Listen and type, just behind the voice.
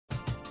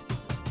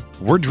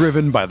We're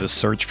driven by the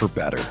search for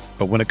better.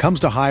 But when it comes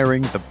to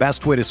hiring, the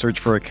best way to search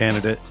for a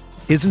candidate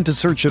isn't to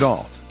search at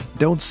all.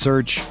 Don't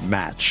search,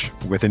 match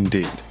with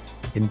Indeed.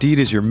 Indeed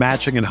is your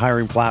matching and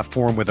hiring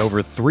platform with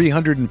over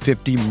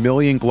 350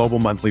 million global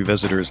monthly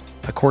visitors,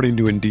 according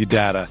to Indeed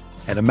data,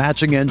 and a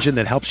matching engine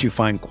that helps you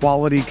find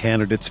quality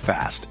candidates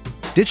fast.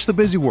 Ditch the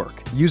busy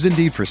work. Use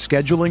Indeed for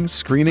scheduling,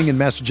 screening, and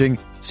messaging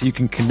so you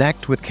can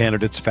connect with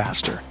candidates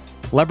faster.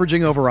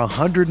 Leveraging over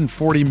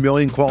 140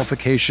 million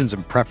qualifications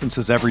and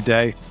preferences every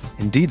day,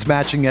 Indeed's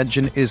matching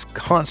engine is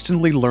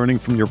constantly learning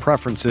from your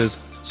preferences,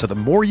 so the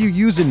more you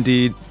use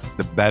Indeed,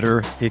 the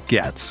better it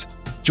gets.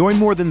 Join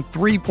more than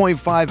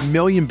 3.5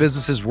 million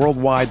businesses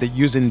worldwide that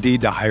use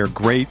Indeed to hire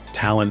great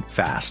talent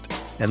fast.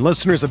 And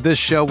listeners of this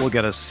show will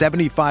get a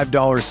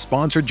 $75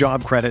 sponsored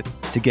job credit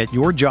to get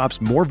your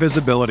jobs more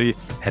visibility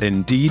at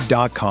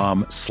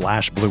Indeed.com/Blue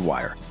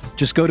Wire.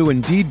 Just go to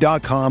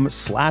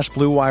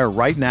Indeed.com/Blue Wire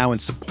right now and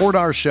support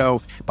our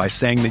show by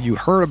saying that you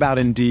heard about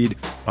Indeed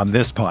on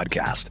this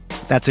podcast.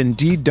 That's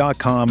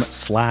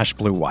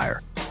Indeed.com/Blue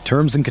Wire.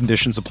 Terms and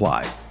conditions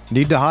apply.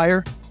 Need to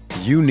hire?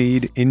 You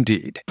need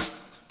Indeed.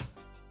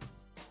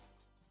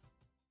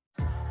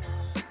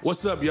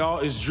 What's up, y'all?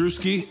 It's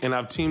Drewski, and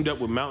I've teamed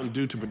up with Mountain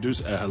Dew to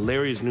produce a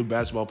hilarious new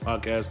basketball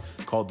podcast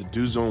called The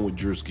Dew Zone with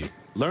Drewski.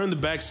 Learn the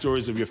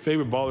backstories of your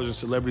favorite ballers and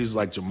celebrities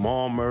like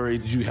Jamal Murray.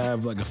 Did you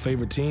have like a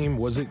favorite team?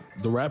 Was it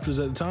the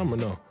Raptors at the time or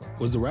no?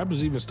 Was the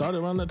Raptors even started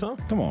around that time?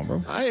 Come on,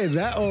 bro. I ain't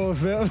that old,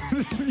 fam.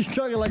 You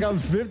talking like I'm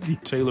 50.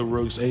 Taylor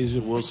Rooks, Asia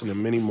Wilson,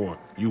 and many more.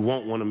 You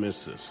won't want to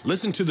miss this.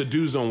 Listen to The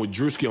Dew Zone with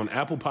Drewski on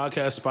Apple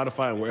Podcasts,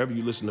 Spotify, and wherever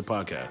you listen to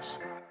podcasts.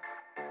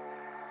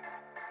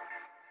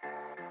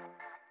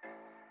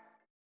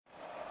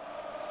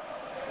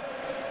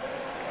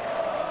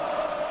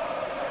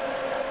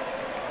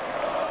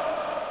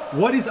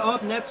 What is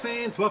up, Nets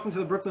fans? Welcome to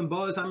the Brooklyn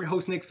Buzz. I'm your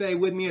host, Nick Fay.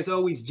 With me, as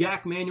always,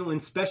 Jack Manuel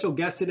and special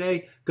guest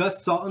today,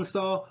 Gus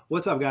Saltonstall.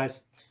 What's up, guys?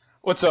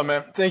 What's up,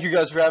 man? Thank you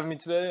guys for having me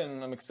today,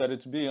 and I'm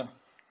excited to be here.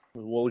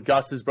 Well,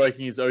 Gus is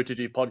breaking his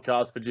OTG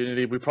podcast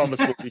virginity. We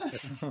promise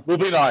we'll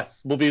be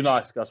nice. We'll be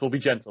nice, Gus. We'll be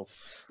gentle.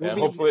 Yeah,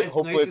 hopefully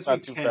it's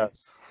not too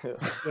fast.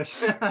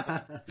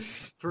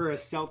 For a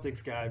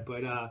Celtics guy.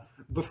 But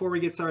before we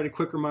get started, a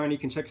quick reminder, you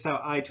can check us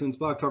out iTunes,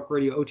 Blog Talk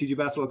Radio,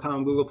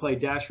 OTGBasketball.com, Google Play,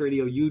 Dash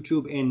Radio,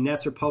 YouTube, and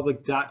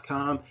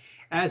NetsRepublic.com.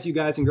 As you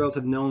guys and girls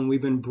have known,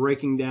 we've been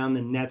breaking down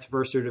the Nets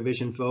versus their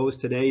division foes.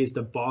 Today is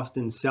the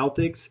Boston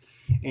Celtics.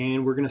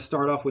 And we're going to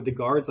start off with the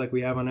guards like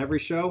we have on every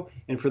show.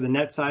 And for the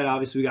net side,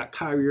 obviously, we got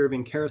Kyrie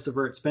Irving, Karis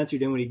LeVert, Spencer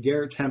Dinwiddie,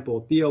 Garrett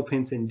Temple, Theo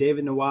Pinson,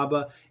 David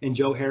Nwaba, and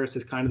Joe Harris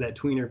is kind of that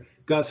tweener.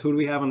 Gus, who do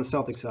we have on the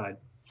Celtics side?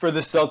 For the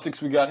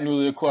Celtics, we got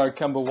newly acquired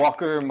Kemba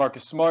Walker,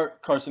 Marcus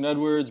Smart, Carson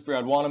Edwards,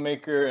 Brad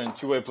Wanamaker, and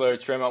two-way player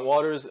Tremont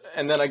Waters.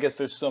 And then I guess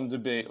there's some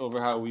debate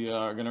over how we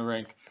are going to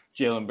rank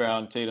Jaylen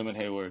Brown, Tatum, and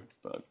Hayward.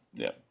 But,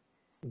 yeah.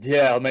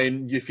 Yeah, I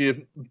mean, if you're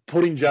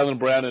putting Jaylen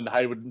Brown and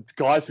Hayward,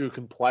 guys who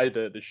can play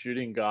the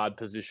shooting guard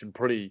position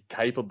pretty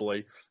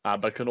capably,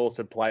 but can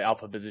also play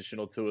up a position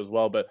or two as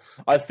well. But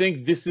I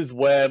think this is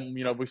where,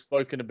 we've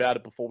spoken about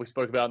it before. We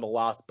spoke about it in the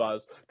last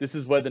buzz. This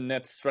is where the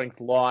Nets' strength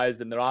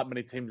lies, and there aren't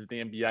many teams in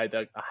the NBA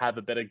that have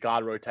a better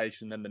guard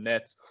rotation than the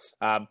Nets.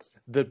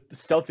 The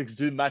Celtics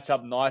do match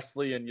up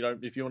nicely, and,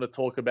 if you want to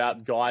talk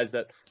about guys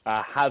that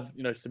have,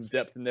 some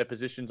depth in their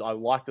positions, I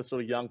like the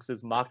sort of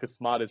youngsters. Marcus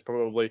Smart is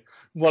probably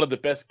one of the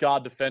best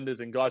guard defenders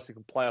and guys who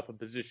can play up a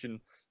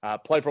position,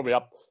 play probably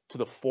up to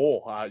the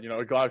four.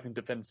 A guy who can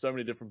defend so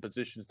many different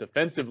positions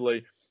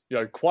defensively.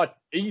 Quite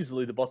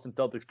easily, the Boston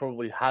Celtics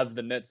probably have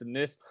the Nets in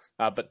this,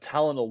 but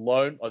talent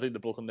alone, I think the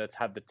Brooklyn Nets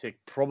have the tick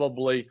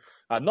probably,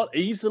 not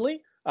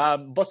easily.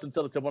 Boston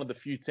Celtics are one of the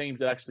few teams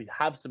that actually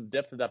have some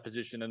depth at that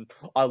position, and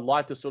I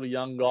like the sort of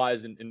young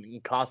guys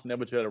in Carson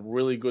Edwards, who had a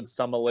really good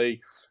summer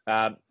league,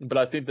 but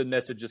I think the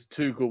Nets are just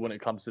too good when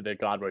it comes to their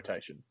guard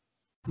rotation.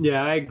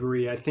 Yeah, I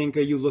agree. I think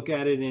you look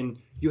at it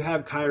and you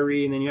have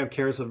Kyrie and then you have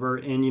Karis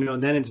LeVert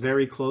and, then it's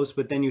very close,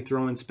 but then you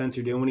throw in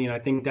Spencer Dinwiddie, and I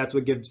think that's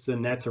what gives the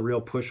Nets a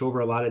real push over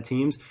a lot of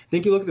teams. I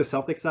think you look at the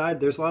Celtics side,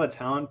 there's a lot of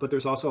talent, but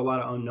there's also a lot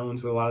of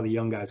unknowns with a lot of the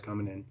young guys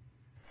coming in.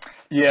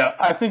 Yeah,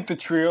 I think the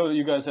trio that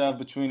you guys have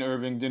between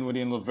Irving, Dinwiddie,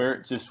 and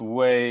LeVert just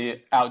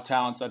way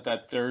out-talents at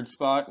that third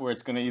spot, where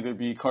it's going to either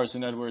be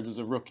Carson Edwards as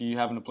a rookie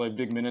having to play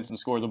big minutes and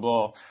score the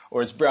ball,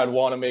 or it's Brad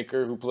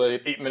Wanamaker, who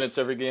played 8 minutes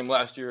every game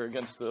last year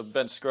against the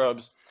bench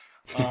scrubs.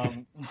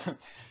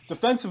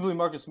 Defensively,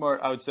 Marcus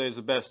Smart, I would say, is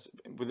the best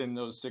within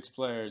those six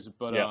players.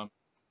 But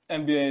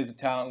NBA is a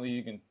talent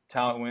league, and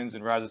talent wins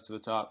and rises to the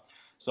top.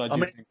 So I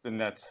think the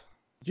Nets.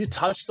 You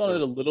touched on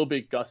it a little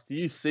bit, Gus. Do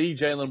you see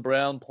Jaylen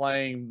Brown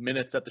playing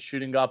minutes at the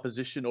shooting guard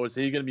position, or is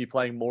he going to be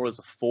playing more as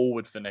a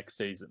forward for next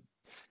season?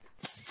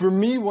 For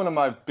me, one of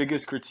my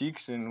biggest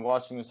critiques in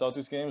watching the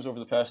Celtics games over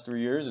the past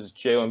 3 years is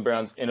Jaylen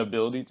Brown's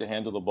inability to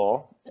handle the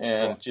ball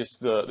and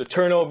just the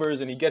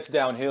turnovers, and he gets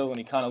downhill and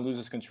he kind of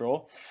loses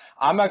control.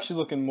 I'm actually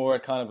looking more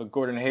at kind of a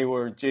Gordon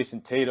Hayward,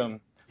 Jason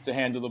Tatum to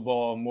handle the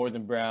ball more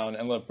than Brown,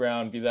 and let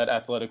Brown be that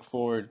athletic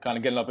forward, kind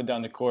of getting up and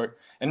down the court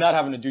and not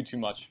having to do too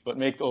much, but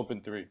make the open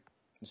three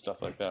and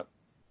stuff like that.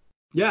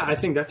 Yeah, I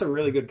think that's a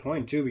really good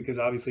point too, because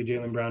obviously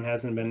Jaylen Brown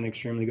hasn't been an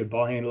extremely good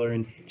ball handler,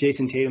 and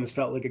Jason Tatum's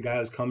felt like a guy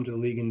who's come to the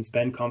league and has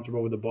been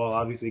comfortable with the ball.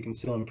 Obviously, he can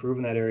still improve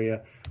in that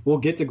area. We'll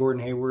get to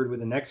Gordon Hayward with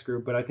the next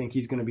group, but I think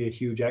he's going to be a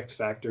huge X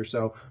factor.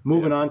 So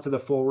moving on to the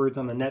forwards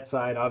on the net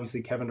side,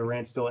 obviously Kevin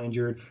Durant's still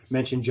injured.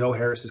 Mentioned Joe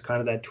Harris is kind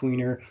of that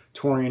tweener.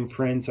 Torian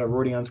Prince,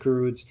 Rodion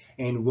Krutz,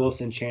 and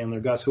Wilson Chandler.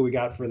 Gus, who we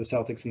got for the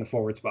Celtics in the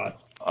forward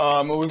spot?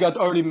 Well, we've got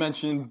already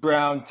mentioned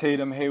Brown,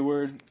 Tatum,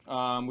 Hayward.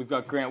 We've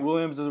got Grant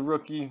Williams as a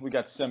rookie. We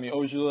got Semi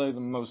Ojeleye,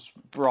 the most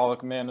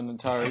brolic man in the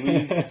entire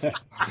league.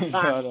 We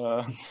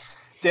got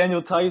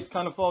Daniel Tice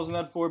kind of falls in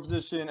that forward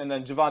position, and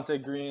then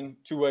Javonte Green,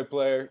 two-way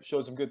player,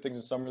 shows some good things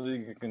in summer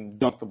league. He can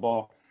dunk the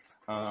ball.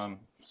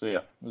 So yeah,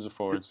 those are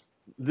forwards.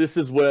 This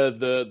is where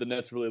the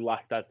Nets really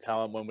lack that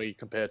talent when we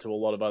compare to a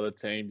lot of other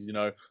teams.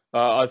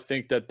 I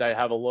think that they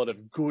have a lot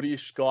of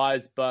goodish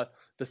guys, but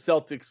the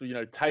Celtics,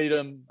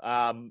 Tatum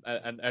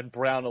and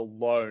Brown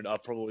alone are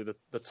probably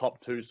the top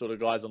two sort of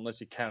guys,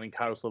 unless you're counting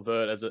Karis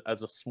LeVert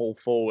as a small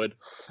forward.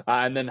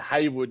 And then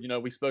Hayward,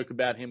 we spoke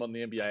about him on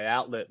the NBA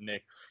Outlet,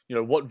 Nick.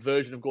 What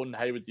version of Gordon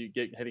Hayward do you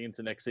get heading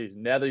into next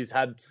season? Now that he's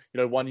had,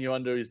 1 year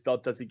under his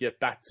belt, does he get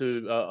back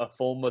to a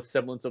former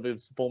semblance of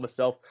his former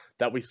self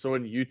that we saw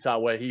in Utah,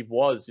 where he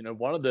was,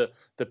 one of the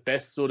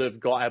best sort of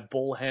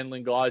ball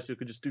handling guys who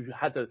could just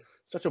has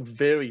such a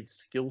varied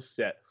skill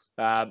set.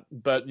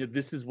 But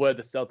this is where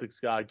the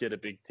Celtics get a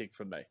big tick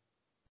from me.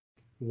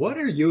 What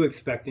are you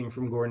expecting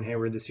from Gordon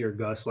Hayward this year,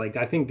 Gus?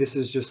 I think this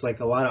is just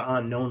a lot of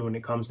unknown when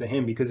it comes to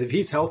him, because if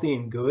he's healthy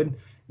and good,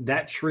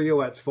 that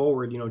trio at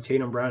forward,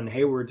 Tatum, Brown, and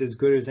Hayward's as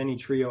good as any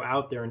trio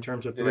out there in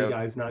terms of three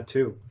guys, not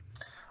two.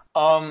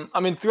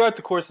 Throughout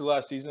the course of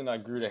last season, I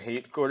grew to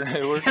hate Gordon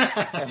Hayward,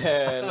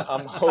 and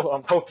I'm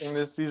hoping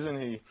this season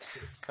he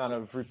kind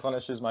of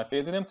replenishes my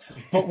faith in him.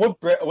 But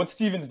what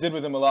Stevens did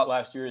with him a lot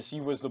last year is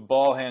he was the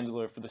ball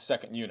handler for the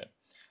second unit,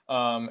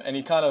 and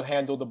he kind of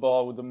handled the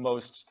ball with the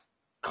most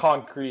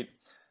concrete,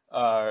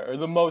 or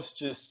the most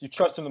just you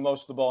trust him the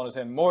most with the ball in his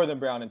hand, more than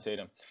Brown and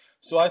Tatum.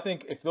 So I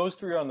think if those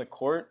three are on the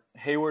court,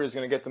 Hayward is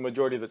going to get the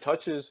majority of the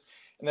touches.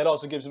 And that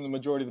also gives him the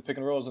majority of the pick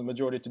and rolls and the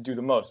majority to do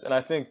the most. And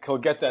I think he'll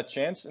get that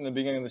chance in the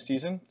beginning of the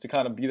season to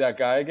kind of be that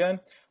guy again.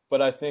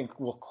 But I think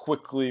we'll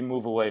quickly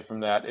move away from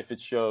that if it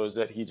shows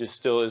that he just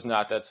still is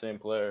not that same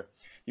player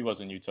he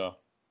was in Utah.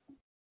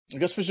 I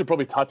guess we should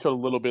probably touch on a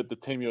little bit the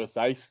Team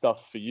USA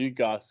stuff for you,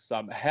 Gus.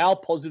 How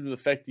positive an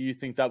effect do you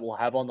think that will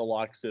have on the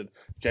likes of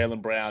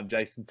Jaylen Brown,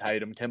 Jason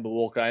Tatum, Kemba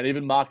Walker, and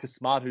even Marcus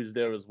Smart, who's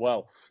there as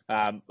well?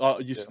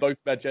 You spoke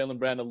about Jaylen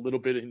Brown a little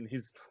bit in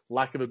his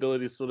lack of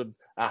ability to sort of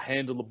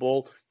handle the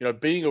ball.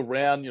 Being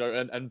around,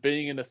 and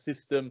being in a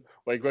system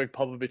where Greg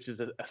Popovich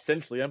is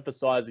essentially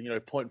emphasizing,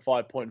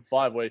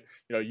 0.5, where,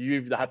 you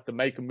either have to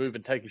make a move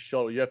and take a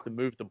shot or you have to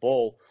move the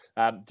ball.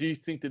 Do you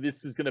think that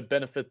this is going to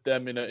benefit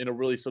them in a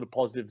really sort of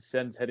positive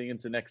sense heading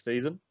into next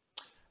season?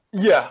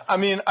 Yeah,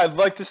 I'd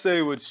like to say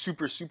it would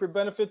super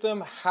benefit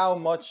them. How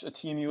much a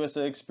Team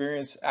USA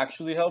experience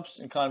actually helps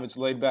in kind of its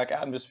laid-back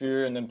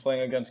atmosphere and then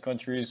playing against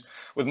countries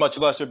with much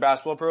lesser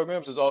basketball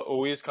programs has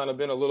always kind of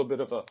been a little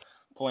bit of a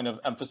point of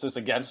emphasis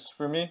against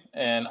for me.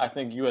 And I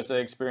think USA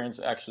experience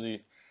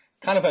actually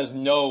kind of has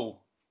no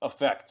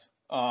effect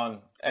on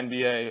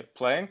NBA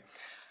playing.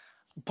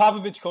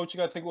 Popovich coaching,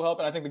 I think, will help,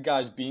 and I think the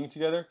guys being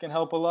together can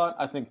help a lot.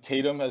 I think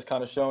Tatum has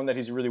kind of shown that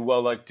he's a really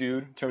well-liked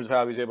dude in terms of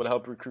how he's able to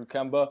help recruit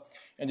Kemba,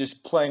 and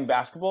just playing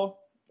basketball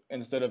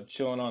instead of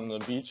chilling on the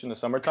beach in the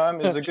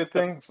summertime is a good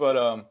thing.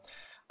 But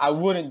I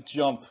wouldn't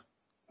jump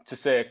to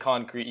say a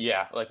concrete,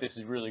 this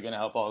is really going to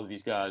help all of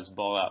these guys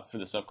ball out for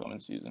this upcoming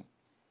season.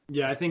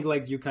 Yeah, I think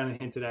like you kind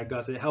of hinted at,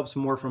 Gus, it helps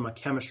more from a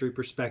chemistry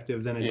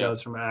perspective than it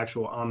does from an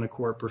actual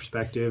on-the-court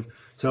perspective.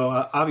 So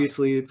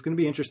obviously it's going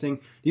to be interesting.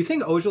 Do you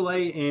think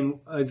Ojeleye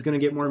is going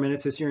to get more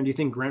minutes this year, and do you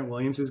think Grant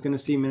Williams is going to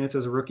see minutes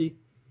as a rookie?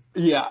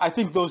 Yeah, I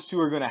think those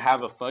two are going to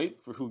have a fight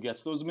for who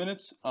gets those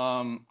minutes.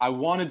 I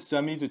wanted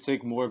Semi to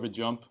take more of a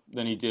jump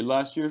than he did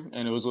last year,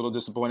 and it was a little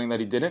disappointing that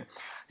he didn't.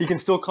 He can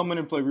still come in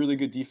and play really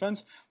good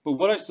defense, but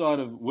what I saw out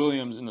of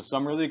Williams in the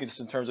summer league,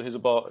 just in terms of his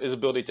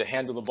ability to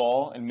handle the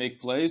ball and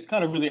make plays,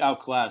 kind of really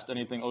outclassed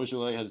anything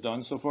Ojeleye has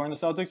done so far in the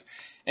Celtics.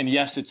 And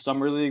yes, it's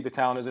summer league; the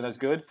talent isn't as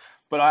good,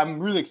 but I'm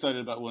really excited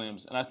about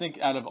Williams, and I think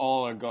out of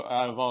all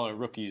our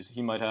rookies,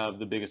 he might have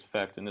the biggest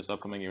effect in this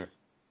upcoming year.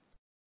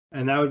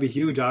 And that would be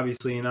huge,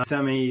 obviously. And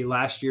Semi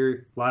last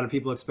year, a lot of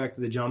people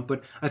expected the jump.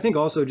 But I think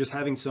also just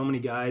having so many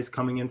guys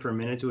coming in for a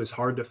minute, it was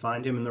hard to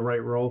find him in the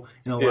right role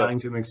and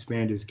allowing him to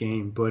expand his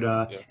game.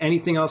 But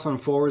anything else on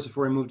forwards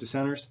before we move to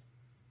centers?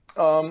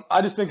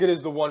 I just think it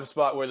is the one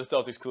spot where the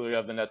Celtics clearly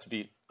have the Nets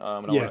beat.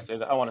 And I want to say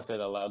that. I want to say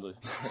that loudly.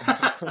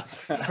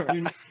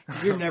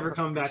 You're never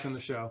coming back on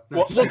the show.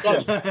 Well, look,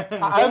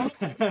 I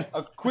have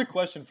a quick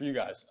question for you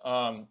guys.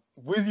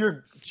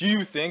 Do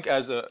you think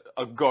as a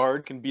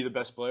guard can be the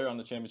best player on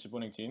the championship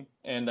winning team,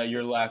 and that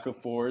your lack of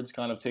forwards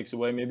kind of takes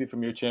away maybe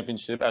from your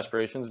championship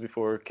aspirations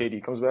before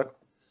KD comes back?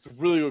 It's a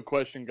really good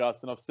question,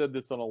 Gus, and I've said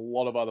this on a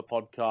lot of other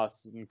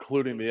podcasts,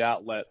 including The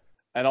Outlet,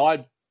 and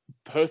I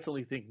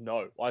personally think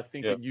no. I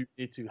think that you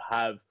need to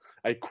have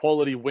a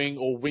quality wing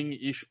or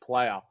wing-ish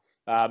player.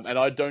 And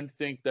I don't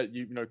think that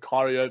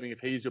Kyrie Irving, if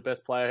he's your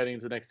best player heading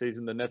into next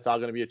season, the Nets are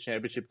going to be a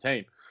championship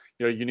team.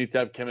 You need to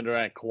have Kevin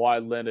Durant,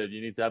 Kawhi Leonard.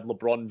 You need to have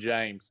LeBron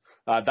James.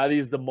 That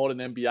is the modern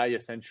NBA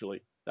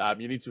essentially.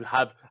 You need to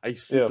have a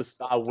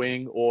superstar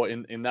wing or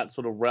in that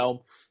sort of realm.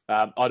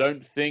 I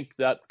don't think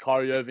that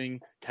Kyrie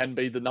Irving can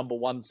be the number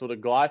one sort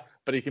of guy,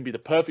 but he can be the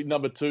perfect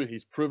number two.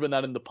 He's proven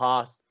that in the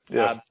past.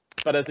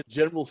 But as a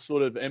general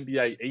sort of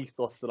NBA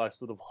ethos that I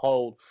sort of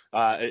hold,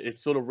 it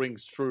sort of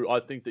rings true. I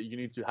think that you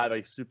need to have a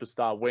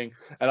superstar wing.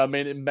 And I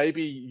mean,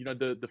 maybe,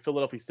 the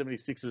Philadelphia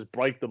 76ers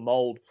break the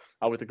mold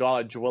with a guy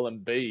like Joel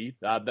Embiid.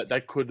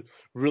 That could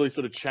really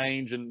sort of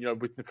change. And,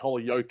 with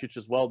Nikola Jokic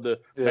as well,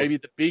 maybe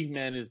the big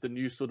man is the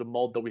new sort of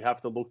mold that we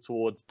have to look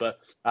towards. But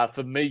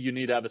for me, you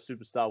need to have a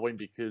superstar wing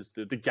because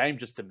the game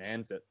just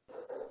demands it.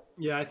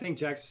 Yeah, I think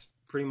Jack's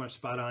pretty much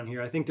spot on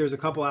here. I think there's a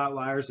couple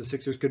outliers. The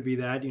Sixers could be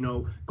that.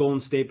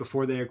 Golden State,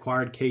 before they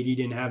acquired KD,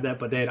 didn't have that,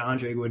 but they had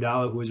Andre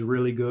Iguodala, who was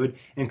really good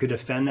and could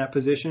defend that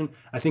position.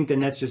 I think the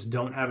Nets just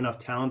don't have enough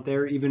talent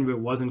there. Even if it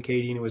wasn't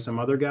KD and it was some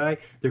other guy,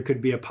 there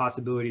could be a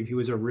possibility if he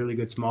was a really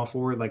good small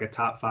forward, like a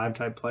top 5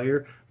 type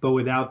player. But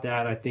without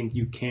that, I think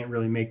you can't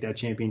really make that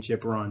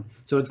championship run.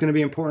 So it's going to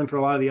be important for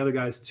a lot of the other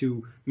guys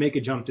to make a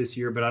jump this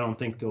year, but I don't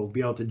think they'll be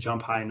able to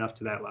jump high enough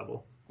to that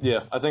level.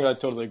 Yeah, I think I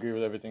totally agree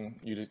with everything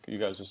you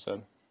guys just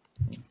said.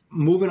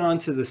 Moving on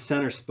to the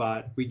center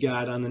spot, we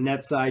got on the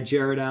Nets side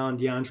Jarrett Allen,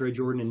 DeAndre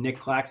Jordan, and Nick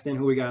Claxton.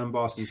 Who we got on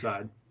Boston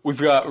side? We've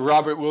got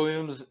Robert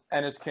Williams,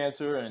 Enes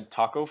Kanter, and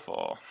Taco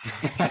Fall.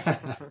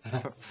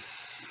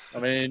 I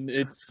mean,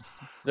 it's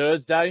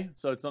Thursday,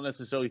 so it's not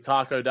necessarily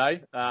Taco Day.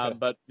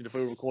 But if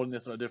we were recording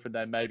this on a different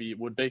day, maybe it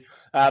would be.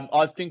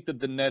 I think that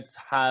the Nets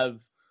have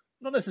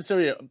not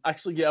necessarily,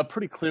 a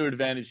pretty clear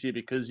advantage here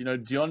because,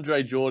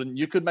 DeAndre Jordan,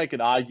 you could make an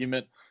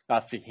argument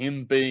for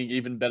him being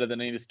even better than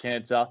Enes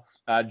Kanter.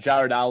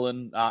 Jarrett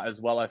Allen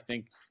as well, I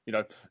think,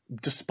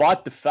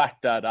 despite the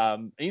fact that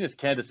Enes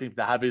Kanter seems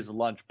to have his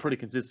lunch pretty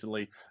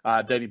consistently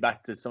dating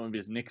back to some of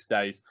his Knicks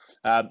days.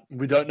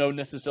 We don't know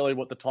necessarily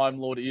what the Time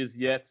Lord is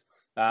yet.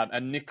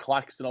 And Nick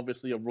Claxton,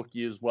 obviously a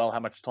rookie as well, how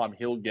much time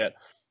he'll get.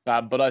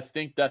 But I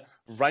think that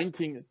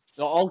ranking,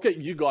 I'll get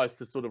you guys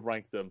to sort of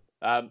rank them.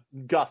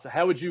 Gus,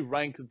 how would you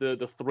rank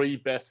the 3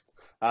 best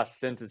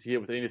centers here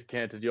with Enes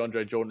Kanter,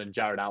 DeAndre Jordan, and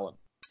Jarrett Allen?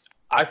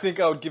 I think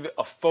I would give it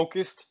a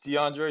focused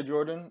DeAndre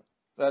Jordan,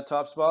 that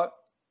top spot,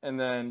 and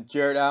then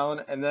Jarrett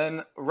Allen, and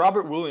then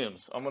Robert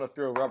Williams. I'm going to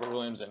throw Robert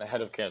Williams in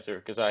ahead of Kanter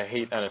because I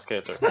hate Enes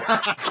Kanter.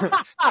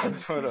 I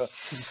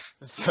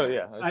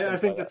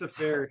think that's a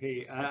fair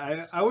hate.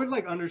 I would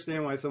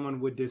understand why someone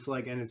would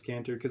dislike Enes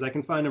Kanter because I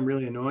can find him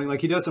really annoying.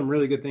 He does some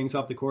really good things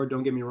off the court,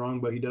 don't get me wrong,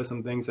 but he does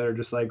some things that are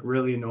just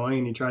really annoying,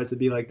 and he tries to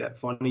be that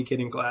funny kid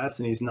in class,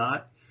 and he's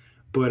not.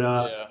 But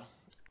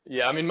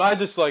yeah. I mean, my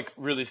dislike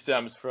really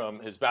stems from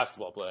his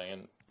basketball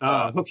playing,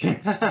 and okay.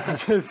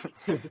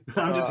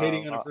 I'm just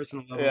hating on a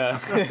personal level.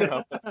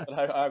 Yeah, but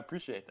I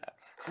appreciate that.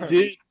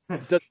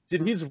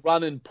 Did his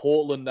run in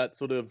Portland, that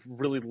sort of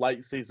really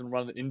late season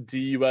run,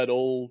 endear you at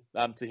all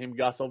to him,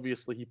 Gus?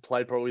 Obviously, he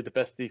played probably the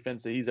best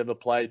defense that he's ever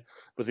played.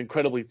 Was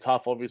incredibly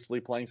tough, obviously,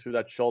 playing through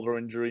that shoulder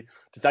injury.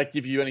 Does that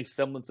give you any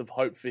semblance of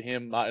hope for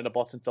him in a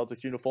Boston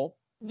Celtics uniform?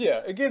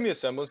 Yeah, it gave me a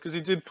semblance because he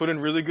did put in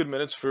really good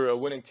minutes for a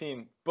winning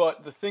team.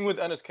 But the thing with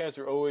Enes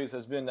Kanter always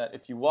has been that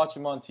if you watch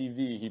him on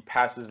TV, he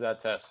passes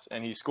that test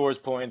and he scores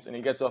points and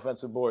he gets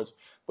offensive boards.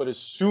 But as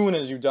soon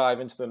as you dive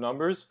into the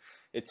numbers,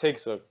 it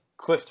takes a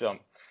cliff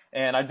jump.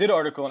 And I did an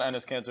article on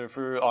Enes Kanter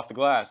for Off the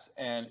Glass,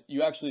 and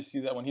you actually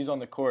see that when he's on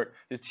the court,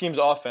 his team's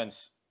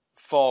offense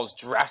falls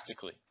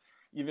drastically,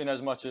 even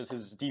as much as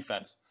his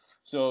defense.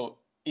 So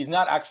he's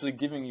not actually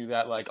giving you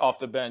that off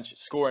the bench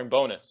scoring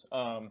bonus.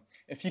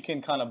 If he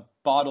can kind of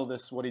bottle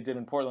this, what he did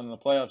in Portland in the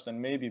playoffs,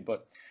 then maybe.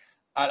 But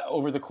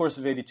over the course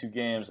of 82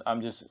 games, I'm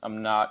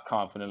not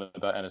confident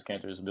about Enes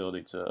Kanter's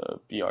ability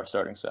to be our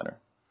starting center.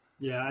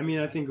 Yeah, I mean,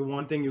 I think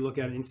one thing you look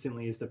at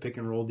instantly is the pick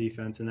and roll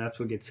defense, and that's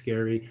what gets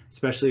scary,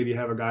 especially if you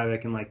have a guy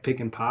that can pick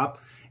and pop.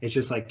 It's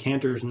just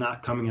Kanter's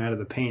not coming out of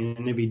the paint,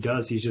 and if he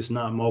does, he's just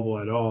not mobile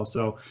at all.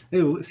 So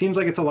it seems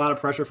like it's a lot of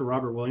pressure for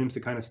Robert Williams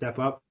to kind of step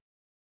up.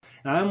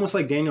 And I almost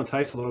like Daniel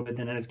Tice a little bit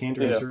than Enes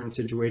Kanter in certain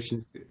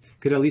situations.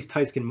 Could at least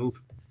Tice can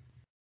move.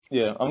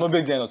 Yeah, I'm a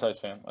big Daniel Tice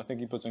fan. I think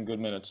he puts in good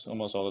minutes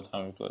almost all the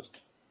time he plays.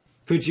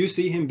 Could you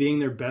see him being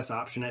their best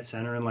option at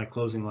center in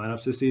closing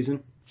lineups this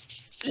season?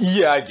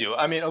 Yeah, I do.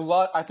 I mean,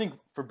 I think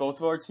for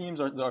both of our teams,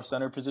 our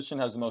center position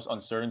has the most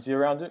uncertainty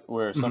around it,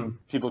 where some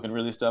people can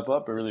really step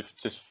up or really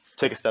just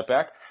take a step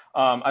back.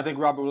 I think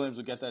Robert Williams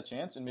will get that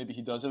chance, and maybe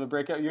he does have a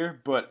breakout year.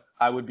 But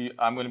I'm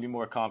going to be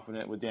more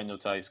confident with Daniel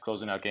Tice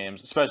closing out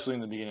games, especially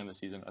in the beginning of the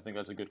season. I think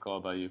that's a good call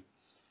by you.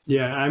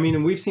 Yeah, I mean,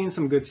 and we've seen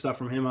some good stuff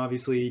from him.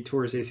 Obviously, he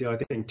tore his ACL, I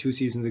think, 2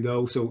 seasons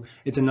ago. So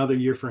it's another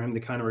year for him to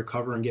kind of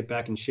recover and get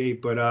back in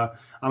shape. But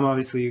I'm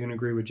obviously going to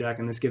agree with Jack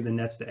on this, give the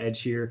Nets the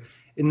edge here.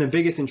 And the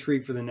biggest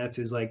intrigue for the Nets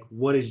is,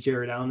 what is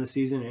Jarrett Allen this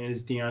season? And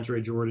is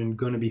DeAndre Jordan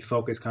going to be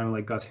focused kind of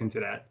like Gus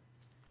hinted at?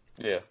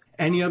 Yeah.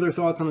 Any other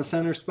thoughts on the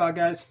center spot,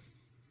 guys?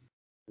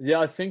 Yeah,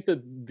 I think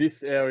that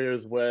this area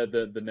is where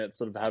the Nets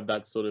sort of have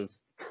that sort of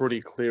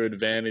pretty clear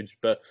advantage.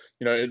 But,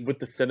 with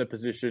the center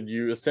position,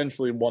 you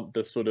essentially want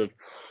the sort of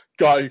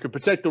guy who can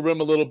protect the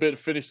rim a little bit,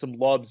 finish some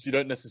lobs. You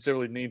don't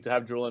necessarily need to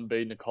have Joel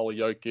Embiid, Nikola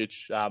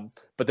Jokic.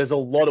 But there's a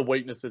lot of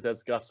weaknesses,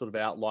 as Gus sort of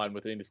outlined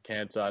with Enes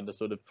Kanter, and the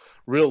sort of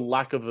real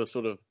lack of a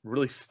sort of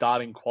really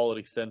starting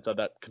quality center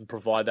that can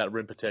provide that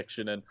rim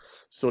protection and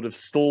sort of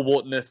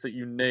stalwartness that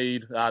you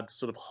need to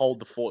sort of hold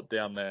the fort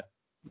down there.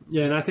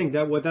 Yeah, and I think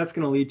that what that's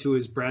going to lead to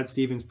is Brad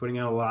Stevens putting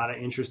out a lot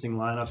of interesting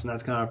lineups, and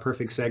that's kind of a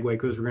perfect segue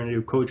because we're going to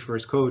do coach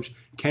versus coach.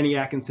 Kenny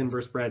Atkinson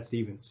versus Brad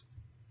Stevens.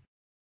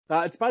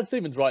 It's Brad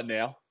Stevens right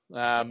now.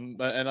 And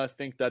I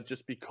think that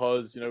just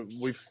because,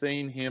 we've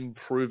seen him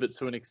prove it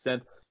to an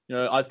extent.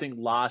 I think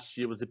last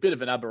year was a bit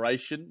of an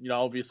aberration.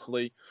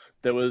 Obviously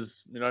there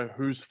was,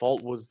 whose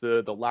fault was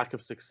the lack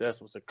of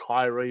success? Was it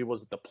Kyrie?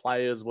 Was it the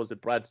players? Was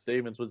it Brad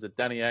Stevens? Was it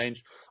Danny Ainge?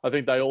 I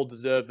think they all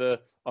deserve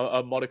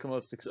a modicum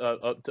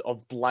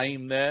of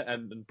blame there.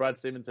 And Brad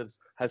Stevens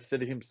has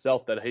said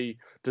himself that he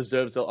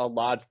deserves a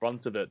large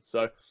brunt of it.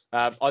 So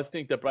I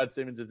think that Brad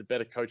Stevens is a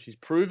better coach. He's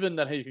proven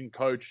that he can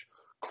coach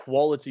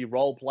quality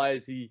role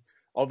players. He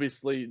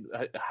obviously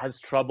has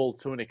trouble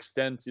to an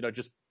extent,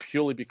 just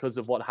purely because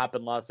of what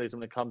happened last season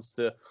when it comes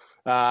to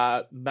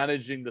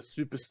managing the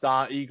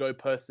superstar ego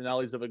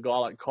personalities of a guy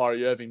like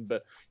Kyrie Irving.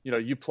 But,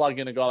 you plug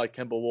in a guy like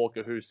Kemba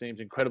Walker, who seems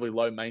incredibly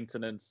low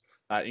maintenance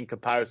in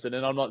comparison.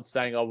 And I'm not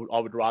saying I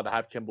would rather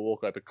have Kemba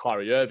Walker over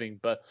Kyrie Irving,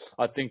 but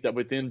I think that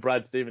within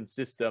Brad Stevens'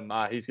 system,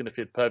 he's going to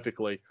fit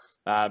perfectly.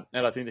 And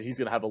I think that he's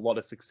going to have a lot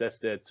of success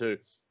there too.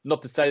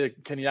 Not to say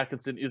that Kenny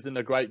Atkinson isn't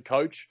a great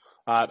coach.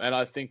 And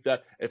I think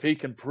that if he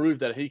can prove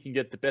that he can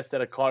get the best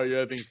out of Kyrie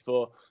Irving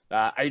for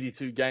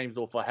 82 games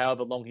or for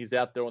however long he's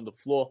out there on the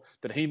floor,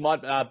 then he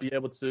might be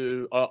able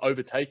to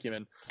overtake him.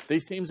 And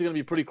these teams are going to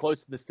be pretty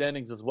close to the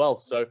standings as well.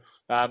 So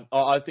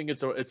I think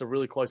it's a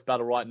really close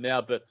battle right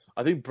now. But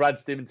I think Brad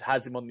Stevens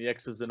has him on the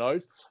X's and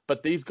O's.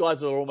 But these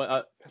guys are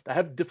almost they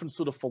have different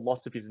sort of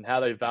philosophies in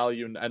how they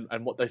value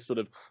and what they sort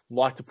of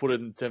like to put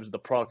in terms of the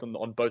product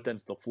on both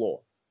ends of the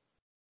floor.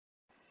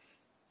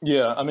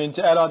 Yeah, I mean,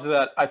 to add on to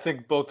that, I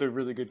think both are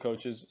really good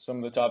coaches, some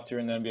of the top tier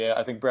in the NBA.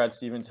 I think Brad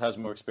Stevens has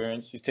more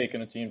experience. He's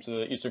taken a team to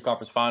the Eastern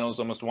Conference Finals,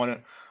 almost won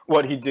it.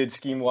 What he did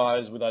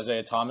scheme-wise with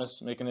Isaiah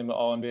Thomas, making him an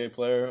All-NBA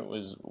player,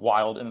 was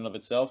wild in and of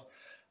itself.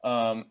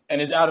 And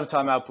his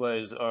out-of-timeout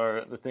plays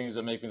are the things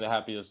that make me the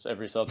happiest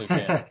every Celtics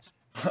game.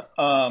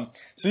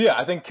 So, yeah,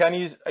 I think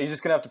he's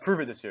just going to have to prove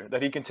it this year,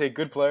 that he can take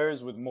good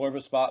players with more of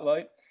a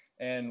spotlight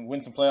and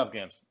win some playoff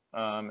games.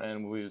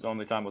 And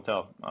only time will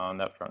tell on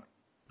that front.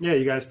 Yeah,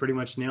 you guys pretty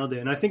much nailed it.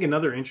 And I think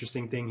another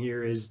interesting thing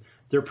here is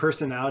their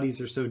personalities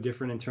are so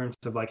different in terms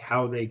of like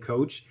how they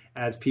coach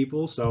as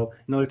people. So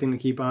another thing to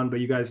keep on,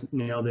 but you guys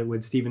nailed it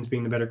with Stevens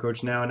being the better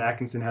coach now and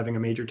Atkinson having a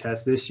major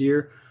test this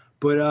year.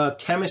 But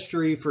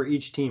chemistry for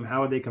each team,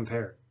 how would they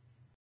compare?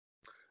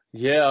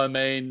 Yeah, I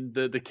mean,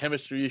 the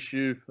chemistry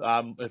issue,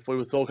 if we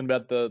were talking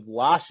about the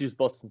last year's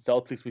Boston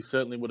Celtics, we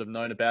certainly would have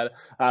known about it.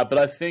 But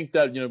I think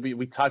that,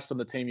 we touched on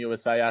the Team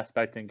USA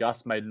aspect, and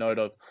Gus made note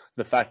of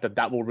the fact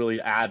that will really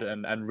add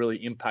and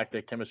really impact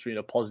their chemistry in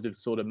a positive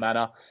sort of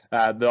manner.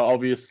 They're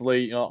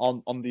obviously,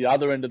 on the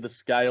other end of the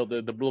scale,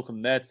 the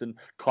Brooklyn Nets, and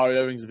Kyrie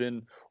Irving's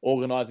been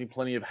organizing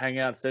plenty of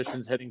hangout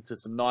sessions, heading to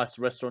some nice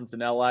restaurants in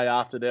LA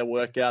after their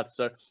workouts.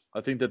 So I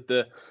think that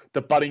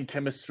the budding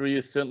chemistry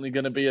is certainly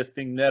going to be a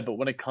thing there. But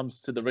when it comes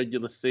to the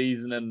regular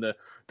season and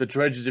the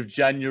dredges of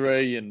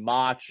January and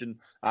March and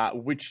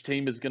which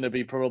team is going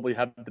to probably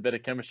have the better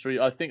chemistry,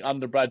 I think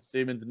under Brad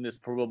Stevens in this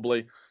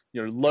probably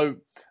low.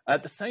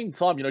 At the same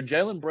time,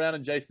 Jaylen Brown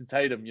and Jason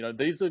Tatum,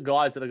 these are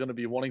guys that are going to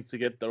be wanting to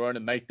get their own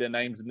and make their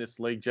names in this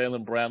league.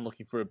 Jaylen Brown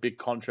looking for a big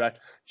contract,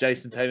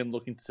 Jason Tatum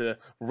looking to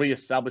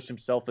reestablish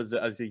himself as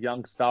a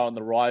young star on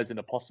the rise and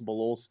a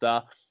possible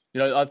all-star.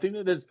 I think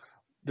that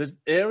there's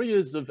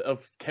areas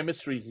of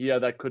chemistry here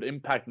that could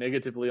impact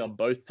negatively on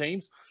both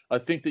teams. I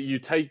think that you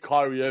take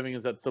Kyrie Irving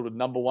as that sort of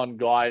number one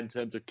guy in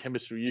terms of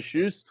chemistry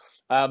issues,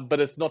 but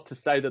it's not to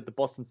say that the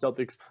Boston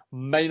Celtics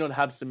may not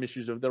have some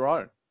issues of their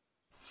own.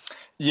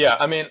 Yeah,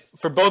 I mean,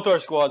 for both our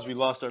squads, we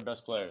lost our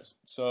best players.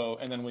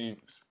 And then we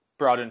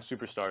brought in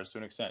superstars to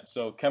an extent.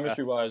 So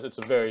chemistry-wise, it's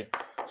a very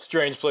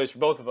strange place for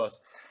both of us.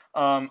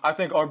 I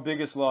think our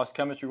biggest loss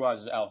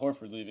chemistry-wise is Al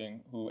Horford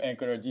leaving, who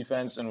anchored our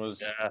defense and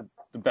was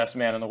the best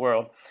man in the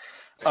world.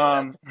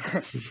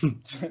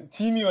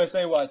 Team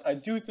USA-wise, I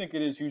do think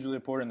it is hugely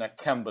important that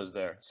Kemba's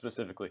there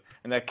specifically,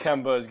 and that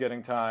Kemba is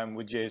getting time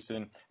with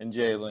Jason and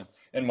Jaylen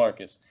and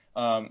Marcus.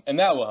 And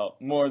that will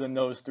help more than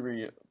those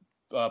three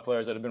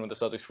players that have been with the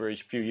Celtics for a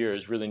few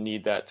years really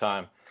need that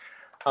time.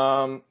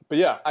 But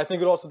yeah, I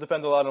think it also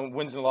depends a lot on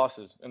wins and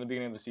losses in the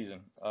beginning of the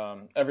season.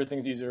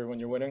 Everything's easier when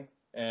you're winning.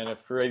 And if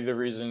for either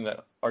reason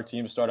that our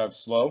teams start out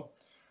slow,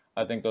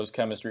 I think those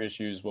chemistry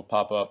issues will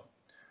pop up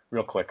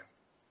real quick.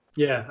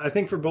 Yeah, I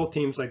think for both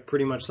teams, like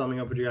pretty much summing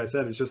up what you guys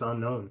said, it's just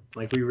unknown.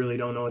 Like we really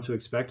don't know what to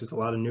expect. There's a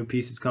lot of new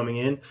pieces coming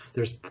in.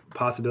 There's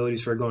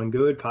possibilities for going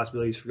good,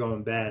 possibilities for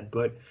going bad.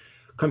 But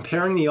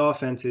Comparing the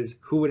offenses,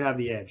 who would have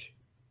the edge?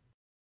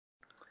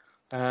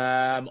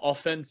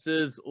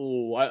 Offenses.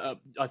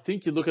 I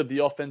think you look at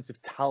the offensive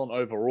talent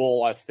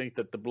overall. I think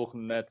that the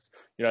Brooklyn Nets,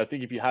 I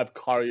think if you have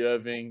Kyrie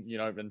Irving,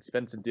 and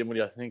Spencer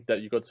Dinwiddie, I think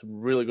that you've got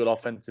some really good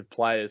offensive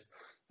players.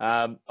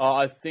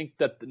 I think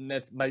that the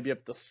Nets maybe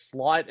have the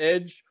slight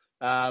edge,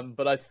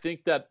 but I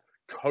think that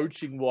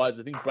coaching-wise,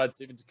 I think Brad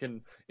Stevens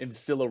can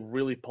instill a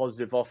really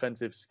positive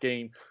offensive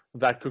scheme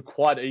that could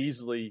quite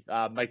easily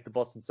make the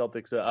Boston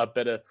Celtics a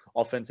better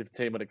offensive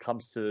team when it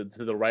comes to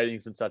the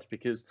ratings and such,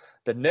 because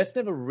the Nets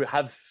never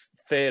have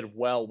fared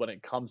well when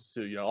it comes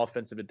to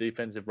offensive and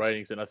defensive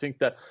ratings, and I think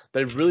that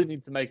they really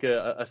need to make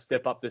a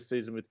step up this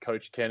season with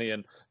Coach Kenny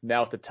and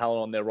now with the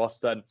talent on their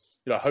roster, and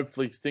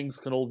hopefully things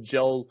can all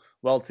gel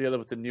well together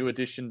with the new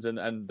additions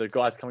and the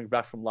guys coming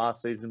back from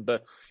last season.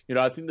 But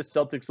I think the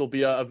Celtics will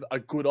be a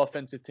good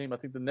offensive team. I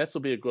think the Nets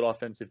will be a good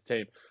offensive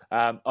team.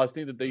 I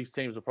think that these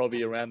teams will probably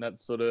be around that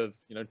sort of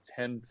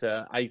 10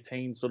 to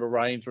 18 sort of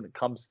range when it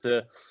comes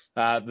to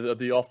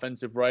the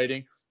offensive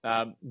rating.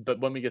 But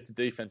when we get to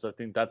defense, I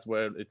think that's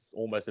where it's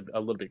almost a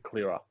little bit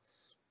clearer.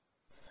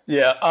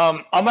 Yeah,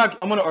 I'm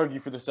going to argue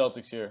for the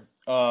Celtics here,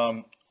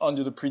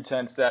 under the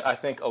pretense that I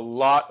think a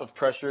lot of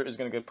pressure is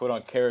going to get put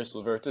on Caris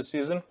LeVert this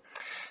season,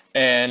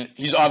 and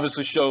he's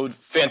obviously showed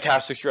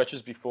fantastic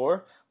stretches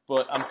before.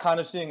 But I'm kind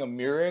of seeing a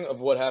mirroring of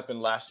what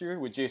happened last year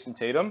with Jason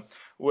Tatum,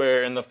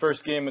 where in the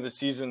first game of the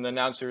season, the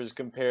announcers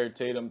compared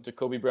Tatum to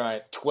Kobe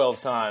Bryant 12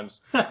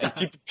 times, and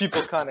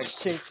people kind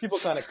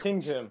of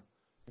kinged him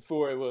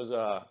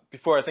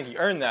before I think he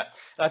earned that.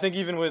 And I think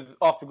even with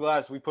Off the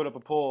Glass, we put up a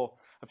poll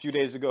a few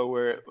days ago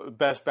where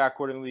best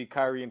backcourt in the league,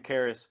 Kyrie and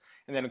Caris,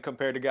 and then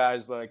compared to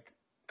guys like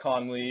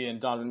Conley and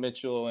Donovan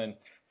Mitchell and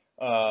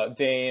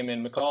Dame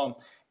and McCollum.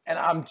 And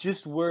I'm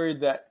just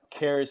worried that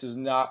Caris is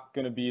not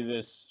going to be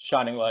this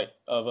shining light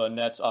of a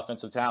Nets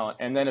offensive talent.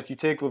 And then if you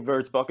take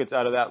LeVert's buckets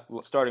out of that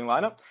starting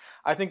lineup,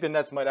 I think the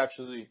Nets might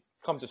actually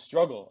come to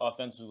struggle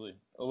offensively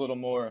a little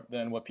more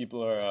than what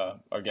people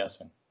are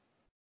guessing.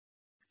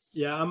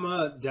 Yeah,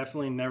 I'm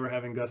definitely never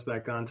having Gus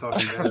back on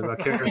talking bad about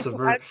Caris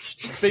LeVert.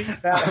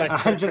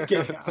 I'm just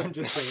kidding.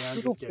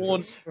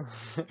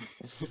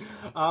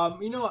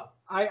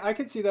 I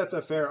could see that's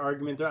a fair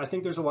argument. I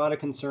think there's a lot of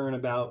concern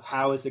about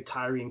how is the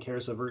Kyrie and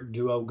Caris LeVert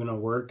duo going to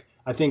work.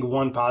 I think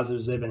one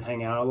positive is they've been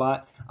hanging out a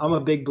lot. I'm a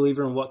big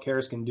believer in what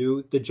Caris can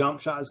do. The jump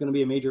shot is going to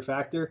be a major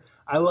factor.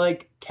 I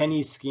like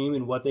Kenny's scheme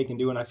and what they can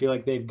do, and I feel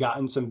like they've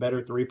gotten some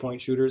better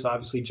three-point shooters.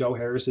 Obviously, Joe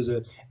Harris is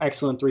an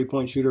excellent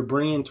three-point shooter.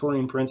 Bringing in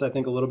Taurean Prince, I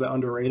think, a little bit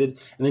underrated.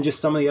 And then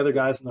just some of the other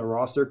guys in the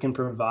roster can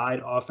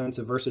provide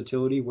offensive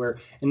versatility, where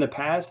in the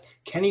past,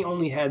 Kenny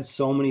only had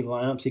so many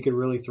lineups he could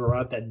really throw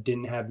out that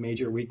didn't have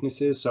major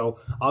weaknesses. So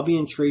I'll be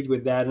intrigued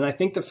with that. And I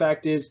think the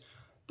fact is,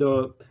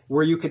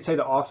 where you could say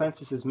the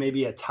offenses is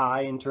maybe a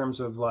tie in terms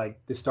of like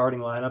the starting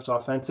lineups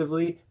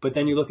offensively, but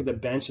then you look at the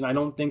bench, and I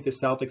don't think the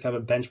Celtics have a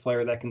bench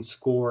player that can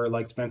score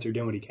like Spencer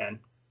Dinwiddie can.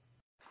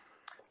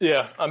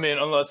 Yeah, I mean,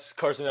 unless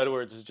Carson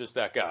Edwards is just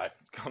that guy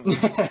coming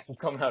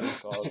out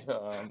of college,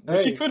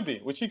 which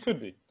he could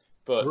be.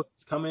 But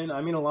rookies come in.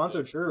 I mean,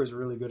 Alonzo Trier was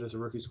really good as a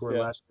rookie scorer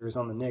last year. He was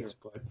on the Knicks,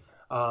 but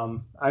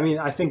I mean,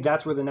 I think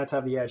that's where the Nets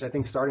have the edge. I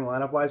think starting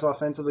lineup-wise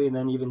offensively, and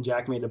then even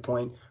Jack made the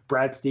point,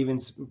 Brad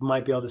Stevens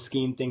might be able to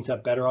scheme things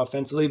up better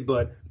offensively,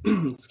 but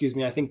excuse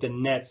me, I think the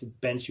Nets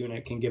bench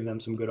unit can give them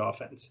some good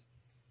offense.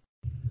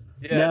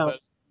 Yeah, now, but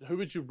who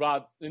would you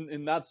rather,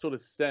 in that sort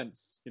of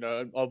sense,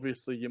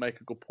 obviously you make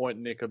a good point,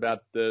 Nick, about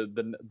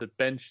the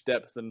bench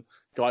depth and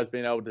guys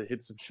being able to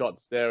hit some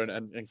shots there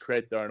and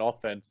create their own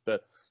offense,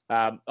 but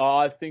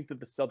I think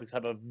that the Celtics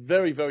have a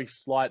very, very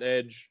slight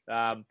edge.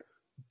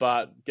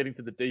 But getting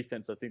to the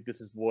defense, I think this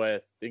is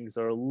where things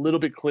are a little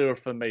bit clearer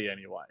for me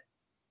anyway.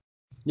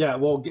 Yeah,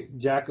 well,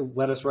 Jack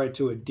led us right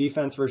to it.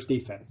 Defense versus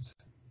defense.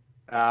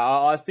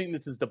 I think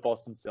this is the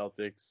Boston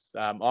Celtics.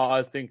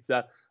 I think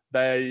that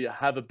they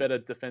have a better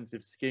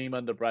defensive scheme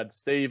under Brad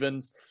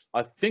Stevens.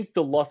 I think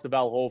the loss of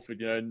Al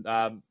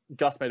Horford,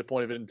 Gus made a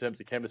point of it in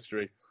terms of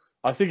chemistry.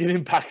 I think it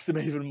impacts them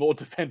even more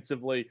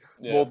defensively,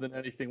 more than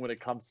anything when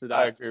it comes to that.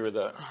 I agree with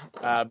that.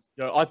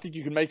 I think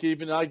you can make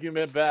even an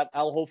argument about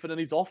Al Horford and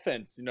his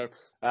offense,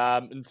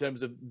 in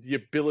terms of the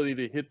ability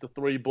to hit the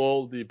three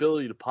ball, the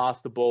ability to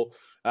pass the ball.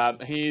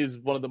 He is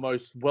one of the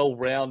most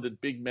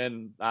well-rounded big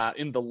men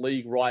in the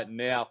league right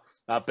now.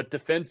 But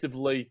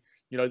defensively,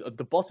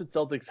 the Boston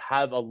Celtics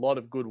have a lot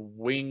of good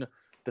wing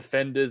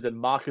defenders, and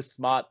Marcus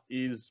Smart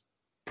is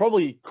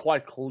probably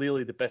quite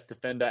clearly the best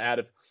defender out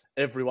of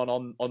everyone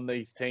on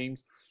these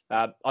teams.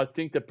 I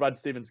think that Brad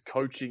Stevens'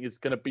 coaching is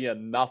going to be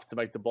enough to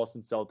make the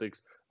Boston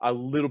Celtics a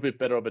little bit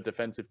better of a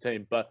defensive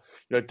team. But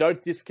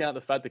don't discount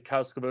the fact that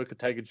Caris LeVert could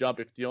take a jump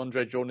if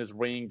DeAndre Jordan is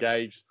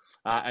re-engaged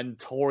and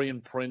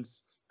Taurean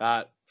Prince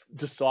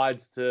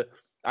decides to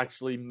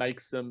actually make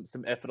some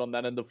effort on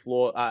that end of the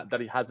floor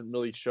that he hasn't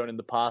really shown in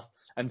the past.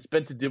 And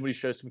Spencer Dinwiddie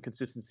shows some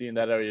consistency in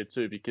that area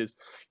too, because,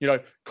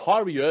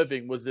 Kyrie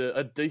Irving was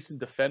a decent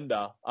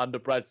defender under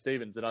Brad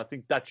Stevens. And I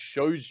think that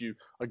shows you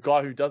a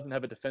guy who doesn't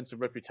have a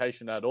defensive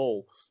reputation at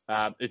all.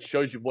 It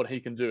shows you what he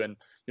can do. And,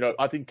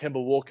 I think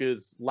Kemba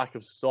Walker's lack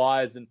of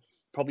size and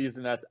probably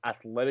isn't as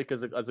athletic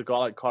as a guy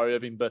like Kyrie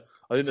Irving, but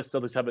I think the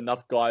Celtics have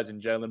enough guys in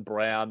Jaylen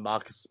Brown,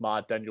 Marcus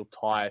Smart, Daniel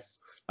Tice,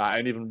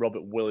 and even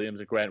Robert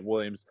Williams or Grant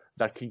Williams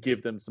that can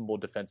give them some more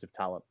defensive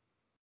talent.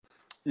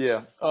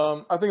 Yeah,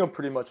 I think I'm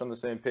pretty much on the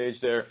same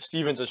page there.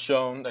 Stevens has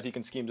shown that he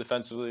can scheme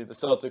defensively. The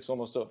Celtics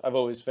have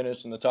always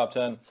finished in the top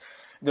 10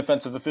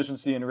 defensive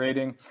efficiency and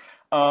rating.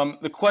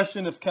 The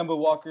question if Kemba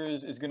Walker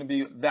is going to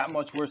be that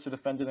much worse a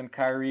defender than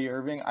Kyrie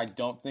Irving, I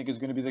don't think is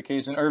going to be the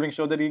case. And Irving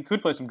showed that he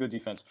could play some good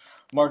defense.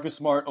 Marcus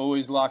Smart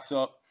always locks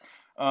up.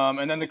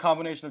 And then the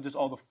combination of just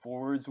all the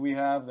forwards we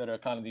have that are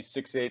kind of these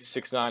 6'8",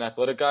 6'9"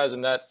 athletic guys,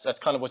 and that's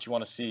kind of what you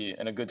want to see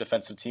in a good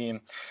defensive team.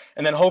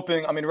 And then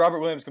Robert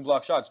Williams can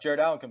block shots. Jared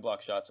Allen can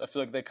block shots. I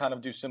feel like they kind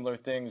of do similar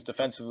things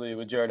defensively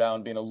with Jared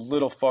Allen being a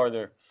little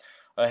farther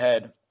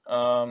ahead.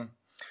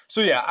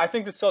 So, yeah, I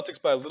think the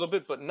Celtics by a little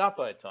bit, but not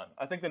by a ton.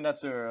 I think the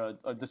Nets are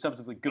a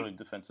deceptively good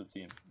defensive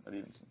team at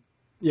even team.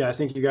 Yeah, I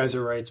think you guys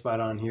are right spot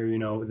on here.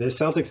 The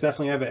Celtics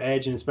definitely have an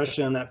edge, and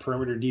especially on that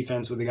perimeter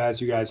defense with the guys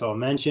you guys all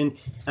mentioned.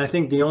 And I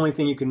think the only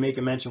thing you can make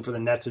a mention for the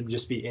Nets would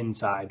just be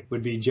inside,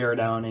 would be Jared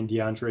Allen and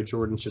DeAndre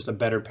Jordan's just a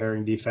better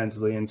pairing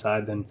defensively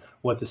inside than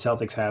what the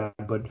Celtics have.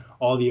 But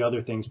all the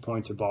other things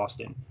point to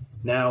Boston.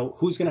 Now,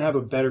 who's going to have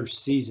a better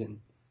season?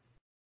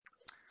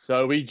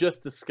 So we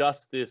just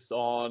discussed this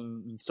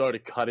sorry to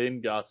cut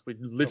in, Gus. We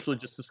literally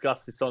just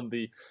discussed this on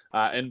the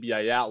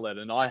NBA outlet,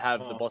 and I have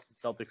the Boston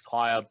Celtics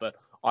higher, but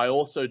I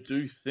also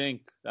do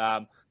think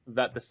that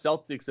the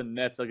Celtics and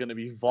Nets are going to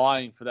be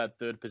vying for that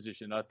third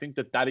position. I think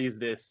that is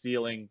their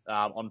ceiling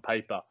on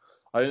paper.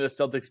 I think the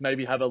Celtics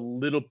maybe have a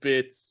little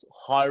bit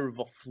higher of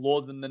a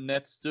floor than the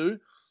Nets do.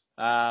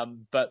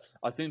 But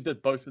I think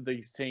that both of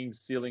these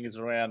teams' ceiling is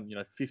around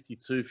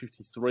 52,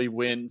 53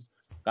 wins,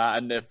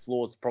 and their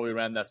floor is probably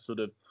around that sort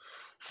of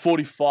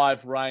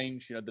 45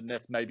 range. The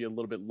Nets may be a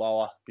little bit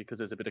lower because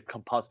there's a bit of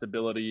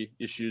combustibility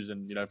issues,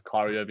 and if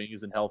Kyrie Irving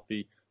isn't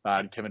healthy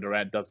and Kevin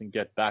Durant doesn't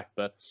get back.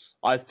 But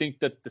I think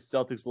that the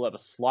Celtics will have a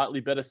slightly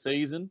better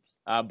season,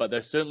 but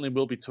they certainly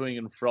will be toing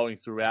and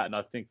froing throughout, and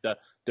I think that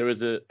there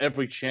is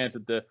every chance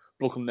that the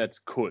Brooklyn Nets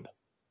could.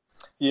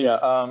 Yeah,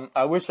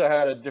 I wish I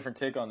had a different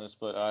take on this,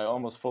 but I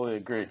almost fully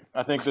agree.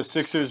 I think the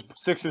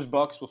Sixers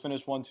Bucks will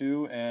finish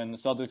 1-2, and the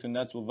Celtics and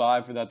Nets will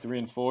vie for that 3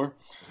 and 4.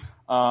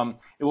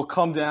 It will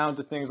come down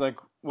to things like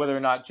whether or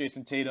not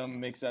Jason Tatum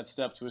makes that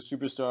step to a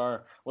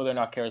superstar, whether or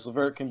not Karis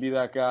LeVert can be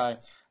that guy.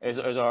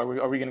 Are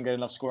we going to get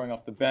enough scoring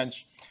off the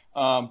bench?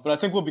 But I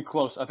think we'll be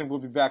close. I think we'll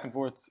be back and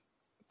forth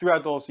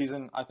throughout the whole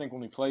season. I think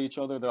when we play each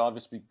other, they'll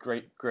obviously be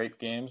great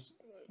games,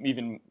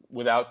 even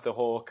without the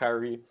whole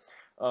Kyrie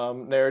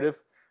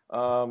narrative.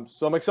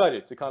 So I'm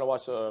excited to kind of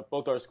watch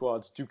both our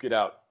squads duke it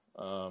out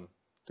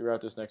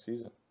throughout this next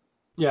season.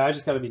 Yeah, I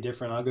just got to be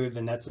different. I'll give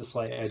the Nets a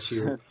slight edge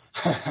here.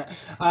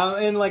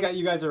 And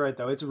you guys are right,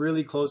 though. It's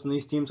really close, and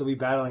these teams will be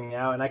battling it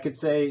out. And I could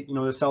say, the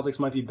Celtics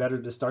might be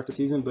better to start the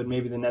season, but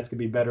maybe the Nets could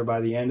be better by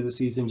the end of the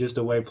season, just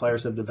the way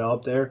players have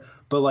developed there.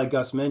 But like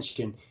Gus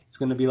mentioned, it's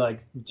going to be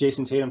like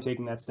Jason Tatum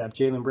taking that step,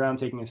 Jaylen Brown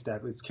taking a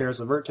step, it's Karis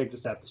LeVert take the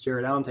step, it's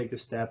Jared Allen take the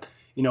step.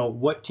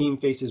 What team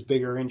faces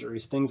bigger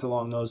injuries, things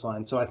along those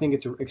lines. So I think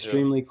it's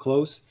extremely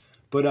close.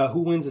 But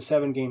who wins a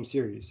 7-game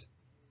series?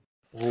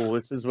 Oh,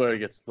 this is where it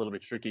gets a little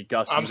bit tricky.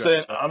 Gus, I'm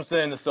saying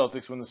the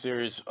Celtics win the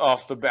series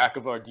off the back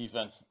of our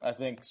defense. I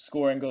think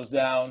scoring goes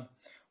down.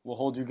 We'll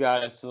hold you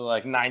guys to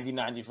like 90,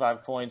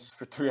 95 points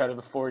for 3 out of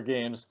the 4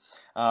 games.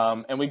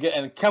 And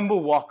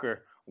Kemba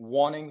Walker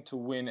wanting to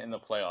win in the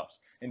playoffs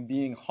and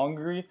being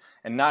hungry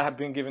and not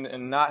having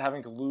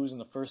to lose in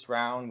the first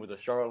round with a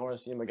Charlotte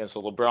Hornets team against a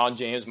LeBron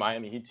James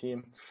Miami Heat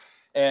team.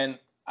 And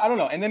I don't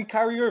know. And then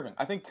Kyrie Irving.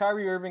 I think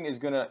Kyrie Irving is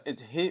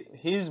it's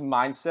his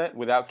mindset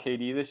without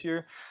KD this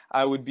year.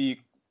 I would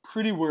be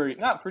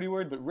not pretty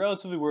worried, but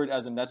relatively worried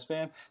as a Nets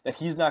fan that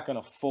he's not going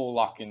to full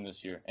lock in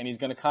this year. And he's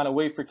going to kind of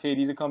wait for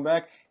KD to come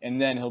back, and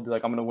then he'll be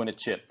like, I'm going to win a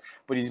chip.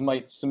 But he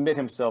might submit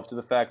himself to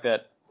the fact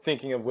that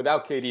thinking of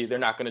without KD, they're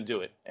not going to do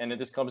it. And it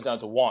just comes down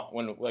to want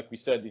when, like we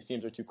said, these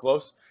teams are too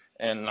close,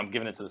 and I'm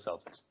giving it to the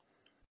Celtics.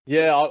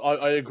 Yeah,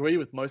 I agree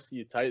with most of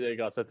your take there,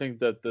 guys. I think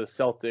that the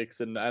Celtics,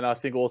 and I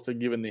think also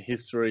given the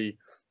history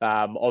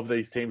of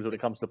these teams when it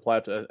comes to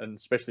playoffs, and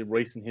especially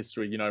recent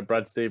history,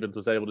 Brad Stevens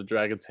was able to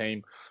drag a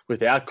team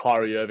without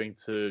Kyrie Irving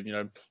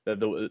to,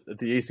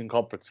 the Eastern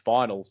Conference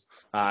Finals.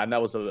 And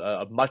that was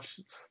a much,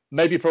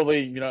 maybe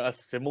probably, a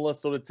similar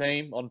sort of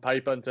team on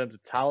paper in terms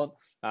of talent,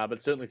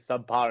 but certainly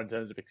subpar in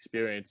terms of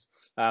experience.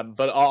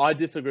 But I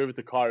disagree with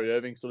the Kyrie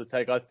Irving sort of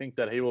take. I think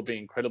that he will be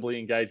incredibly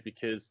engaged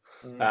because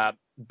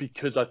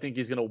I think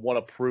he's going to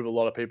want to prove a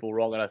lot of people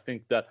wrong. And I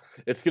think that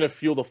it's going to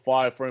fuel the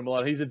fire for him a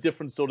lot. He's a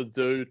different sort of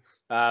dude.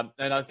 And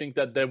I think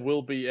that there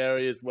will be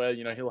areas where,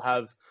 he'll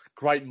have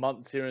great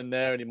months here and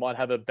there, and he might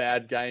have a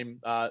bad game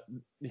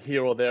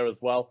here or there as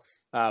well.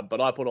 But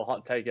I put a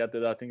hot take out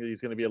there that I think that he's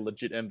going to be a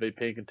legit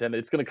MVP contender.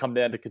 It's going to come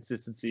down to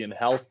consistency and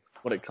health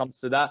when it comes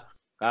to that.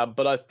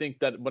 But I think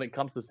that when it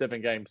comes to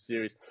 7-game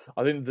series,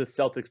 I think the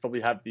Celtics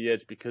probably have the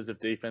edge because of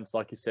defense,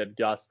 like you said,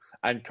 Gus,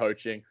 and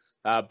coaching.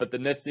 But the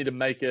Nets need to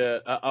make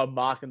a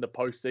mark in the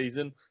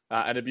postseason,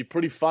 and it'd be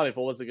pretty fun if it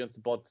was against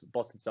the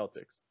Boston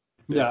Celtics.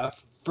 Yeah.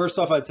 First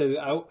off, I'd say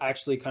that I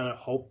actually kind of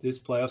hope this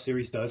playoff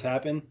series does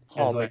happen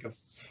as like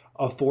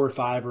a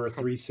 4-5 or a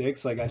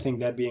 3-6. Like, I think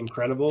that'd be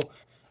incredible.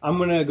 I'm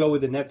going to go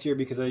with the Nets here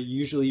because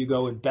usually you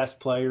go with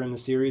best player in the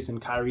series,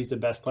 and Kyrie's the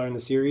best player in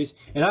the series.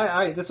 And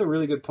I that's a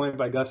really good point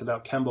by Gus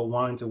about Kemba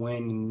wanting to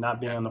win and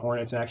not being on the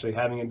Hornets and actually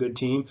having a good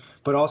team.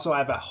 But also I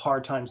have a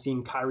hard time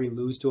seeing Kyrie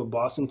lose to a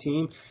Boston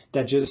team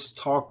that just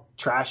talk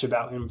trash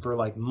about him for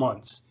like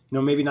months. You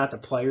know, maybe not the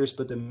players,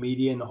 but the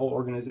media and the whole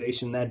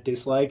organization that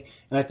dislike.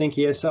 And I think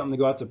he has something to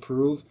go out to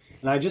prove.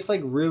 And I just like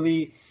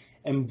really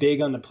am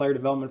big on the player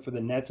development for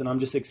the Nets, and I'm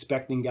just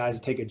expecting guys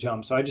to take a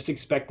jump. So I just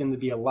expect them to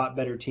be a lot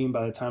better team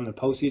by the time the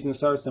postseason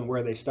starts than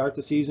where they start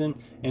the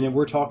season. And if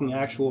we're talking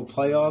actual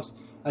playoffs,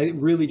 I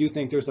really do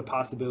think there's a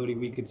possibility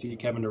we could see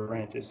Kevin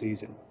Durant this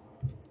season.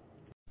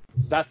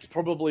 That's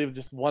probably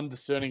just one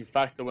discerning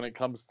factor when it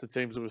comes to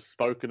teams that we've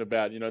spoken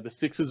about. You know, the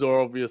Sixers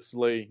are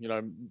obviously, you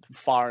know,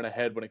 far and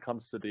ahead when it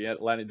comes to the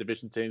Atlantic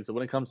Division teams. So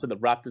when it comes to the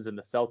Raptors and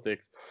the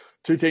Celtics,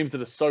 two teams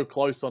that are so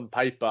close on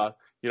paper,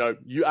 you know,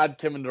 you add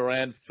Kevin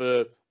Durant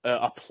for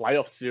a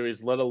playoff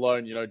series, let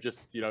alone, you know,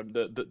 just, you know,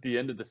 the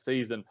end of the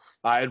season,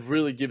 it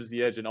really gives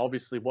the edge. And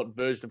obviously, what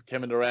version of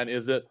Kevin Durant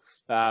is it?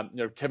 You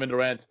know, Kevin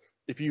Durant,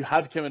 if you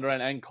have Kevin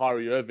Durant and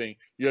Kyrie Irving,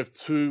 you have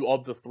two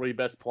of the three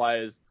best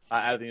players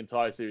out of the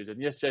entire series.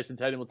 And yes, Jason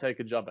Tatum will take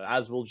a jump,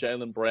 as will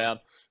Jaylen Brown.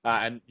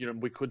 And, you know,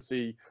 we could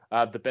see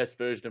the best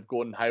version of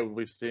Gordon Hayward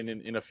we've seen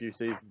in a few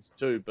seasons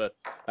too. But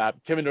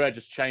Kevin Durant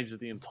just changes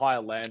the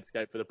entire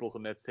landscape for the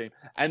Brooklyn Nets team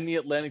and the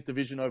Atlantic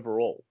Division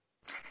overall.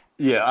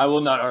 Yeah, I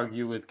will not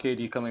argue with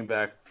KD coming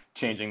back,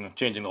 changing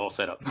the whole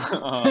setup.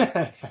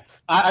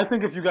 I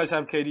think if you guys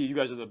have KD, you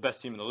guys are the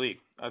best team in the league.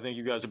 I think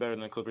you guys are better than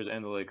the Clippers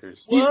and the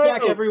Lakers. He's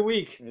back every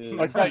week.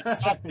 Okay,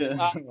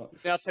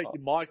 now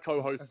taking my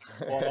co-host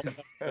spot, I'm going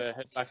to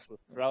head back to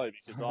Australia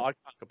because I can't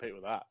compete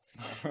with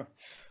that.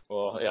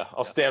 Well, yeah,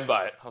 I'll stand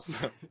by it.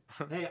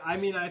 Hey, I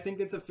mean, I think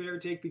it's a fair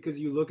take because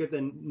you look at the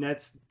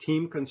Nets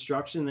team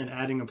construction and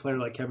adding a player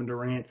like Kevin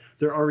Durant,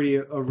 they're already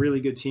a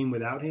really good team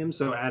without him.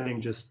 So adding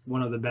just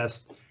one of the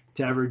best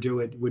to ever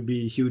do it would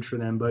be huge for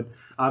them. But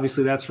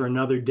obviously that's for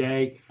another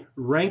day.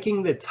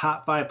 Ranking the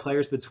top 5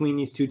 players between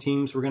these two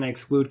teams, we're going to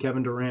exclude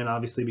Kevin Durant,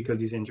 obviously, because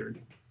he's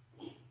injured.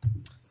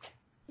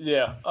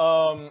 Yeah.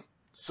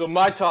 So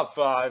my top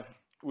 5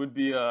 would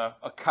be a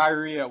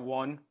Kyrie at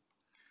 1,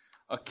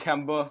 a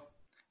Kemba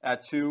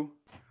at 2,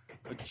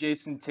 a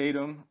Jason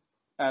Tatum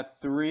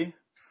at 3,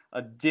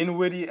 a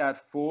Dinwiddie at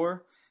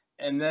 4,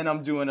 and then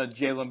I'm doing a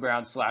Jaylen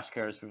Brown /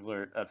 Caris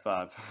LeVert at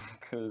 5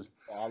 because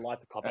I like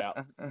the cop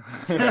out.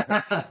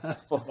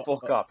 full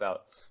cop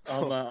out.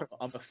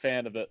 I'm a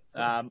fan of it.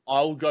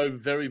 I'll go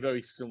very,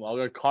 very similar. I'll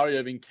go Kyrie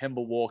Irving,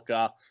 Kemba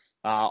Walker.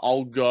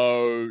 I'll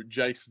go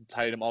Jason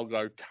Tatum. I'll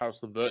go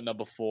Caris LeVert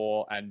number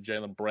 4 and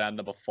Jaylen Brown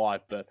number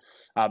 5. But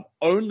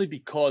only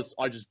because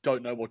I just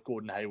don't know what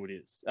Gordon Hayward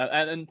is.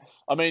 And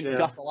I mean, yeah.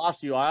 Gus,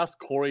 I asked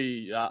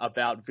Corey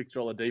about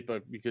Victor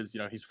Oladipo because,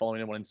 you know, he's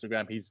following him on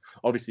Instagram. He's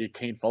obviously a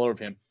keen follower of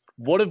him.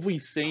 What have we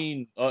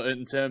seen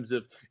in terms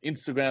of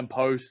Instagram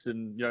posts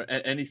and, you know,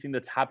 anything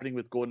that's happening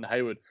with Gordon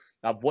Hayward?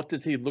 What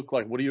does he look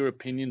like? What are your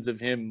opinions of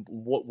him?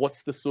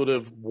 What's the sort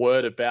of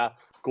word about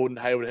Gordon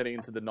Hayward heading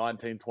into the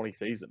 1920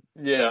 season?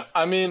 Yeah,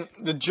 I mean,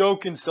 the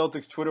joke in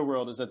Celtics Twitter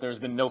world is that there's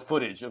been no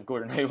footage of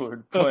Gordon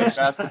Hayward playing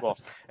basketball.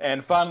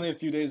 And finally, a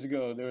few days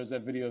ago, there was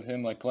that video of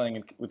him like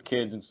playing with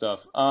kids and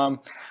stuff. I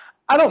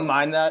don't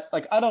mind that.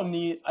 Like, I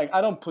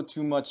don't put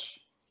too much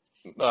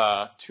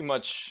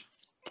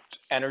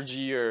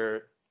energy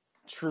or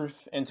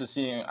truth into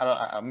seeing.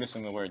 I'm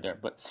missing the word there,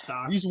 but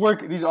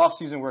these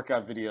off-season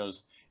workout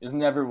videos is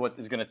never what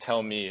is going to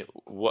tell me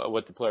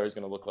what the player is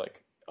going to look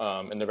like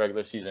in the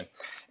regular season.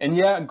 And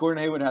yeah,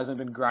 Gordon Hayward hasn't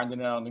been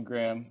grinding out on the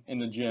gram, in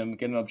the gym,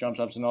 getting up jump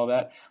shots and all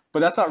that, but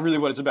that's not really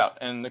what it's about.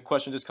 And the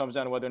question just comes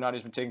down to whether or not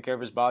he's been taking care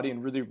of his body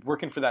and really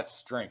working for that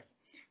strength.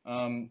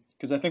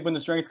 Because I think when the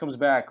strength comes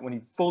back, when he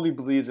fully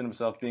believes in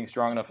himself being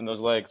strong enough in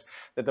those legs,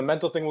 that the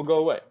mental thing will go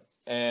away.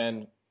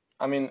 And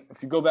I mean,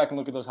 if you go back and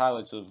look at those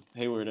highlights of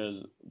Hayward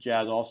as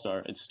Jazz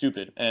All-Star, it's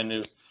stupid. And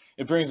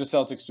it brings the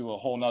Celtics to a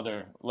whole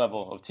nother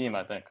level of team,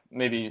 I think.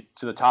 Maybe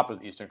to the top of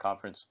the Eastern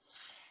Conference.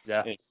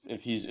 Yeah.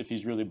 If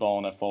he's really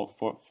balling at full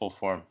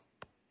form.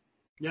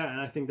 Yeah, and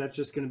I think that's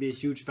just going to be a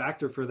huge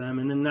factor for them.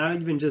 And then not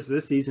even just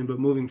this season, but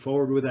moving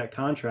forward with that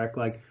contract,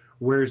 like,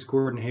 where's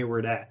Gordon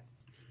Hayward at?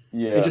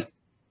 Yeah. And just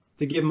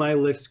to give my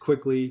list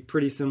quickly,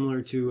 pretty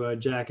similar to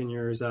Jack and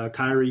yours,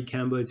 Kyrie,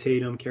 Kemba,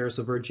 Tatum, Caris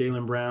LeVert,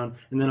 Jaylen Brown,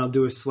 and then I'll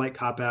do a slight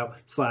cop-out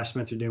 /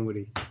 Spencer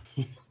Dinwiddie.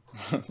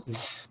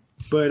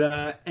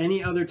 But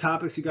any other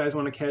topics you guys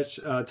want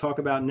to talk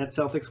about Net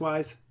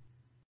Celtics-wise?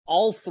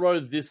 I'll throw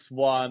this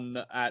one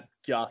at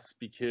Gus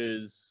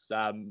because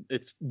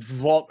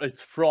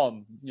it's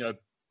from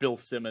Bill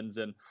Simmons,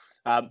 and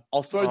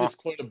I'll throw this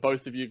quote at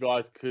both of you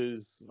guys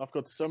because I've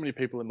got so many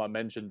people in my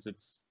mentions.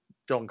 It's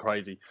gone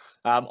crazy.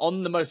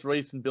 On the most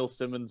recent Bill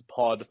Simmons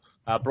pod,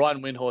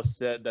 Brian Windhorst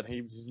said that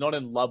he's not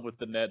in love with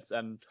the Nets,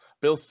 and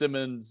Bill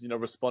Simmons,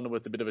 responded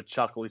with a bit of a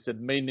chuckle. He said,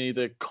 "Me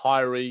neither.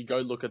 Kyrie, go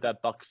look at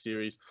that Bucks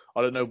series.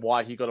 I don't know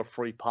why he got a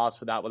free pass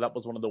for that, but that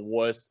was one of the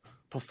worst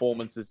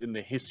performances in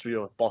the history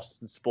of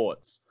Boston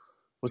sports."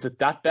 Was it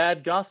that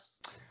bad, Gus?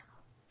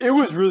 It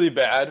was really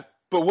bad.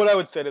 But what I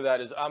would say to that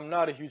is I'm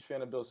not a huge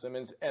fan of Bill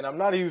Simmons, and I'm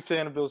not a huge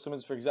fan of Bill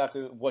Simmons for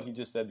exactly what he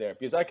just said there.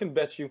 Because I can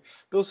bet you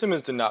Bill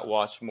Simmons did not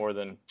watch more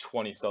than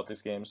 20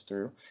 Celtics games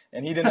through,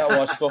 and he did not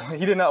watch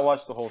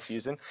the whole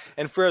season.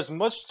 And for as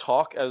much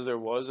talk as there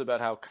was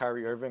about how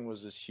Kyrie Irving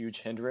was this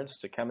huge hindrance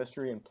to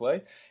chemistry and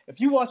play,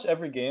 if you watch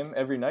every game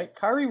every night,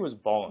 Kyrie was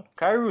balling.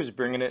 Kyrie was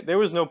bringing it. There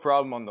was no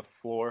problem on the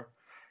floor.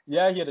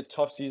 Yeah, he had a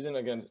tough series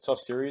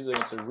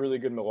against a really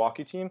good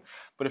Milwaukee team.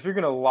 But if you're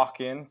going to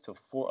lock in to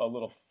a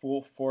little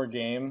full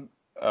 4-game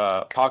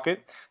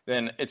pocket,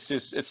 then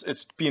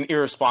it's being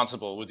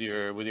irresponsible with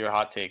your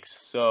hot takes.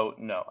 So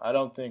no, I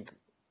don't think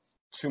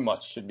too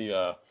much should be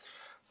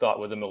thought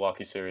with the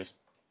Milwaukee series.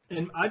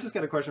 And I just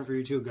got a question for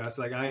you too, Gus.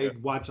 I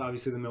watched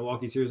obviously the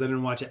Milwaukee series. I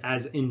didn't watch it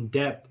as in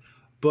depth,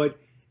 but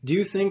do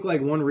you think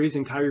one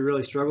reason Kyrie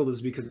really struggled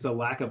is because of the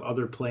lack of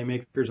other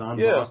playmakers on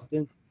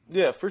Boston?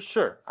 Yeah, for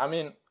sure. I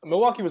mean,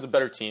 Milwaukee was a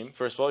better team.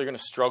 First of all, you're going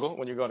to struggle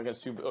when you're going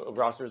against two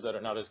rosters that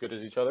are not as good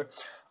as each other.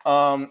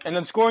 And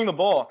then scoring the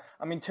ball.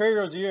 I mean, Terry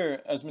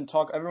Rozier everyone's been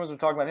talking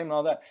about him and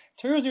all that.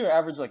 Terry Rozier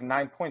averaged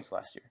 9 points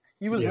last year.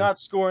 He was not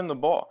scoring the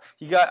ball.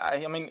 He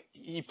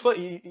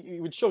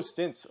would show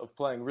stints of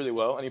playing really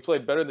well, and he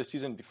played better the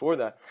season before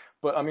that.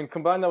 But, I mean,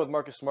 combine that with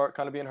Marcus Smart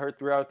kind of being hurt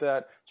throughout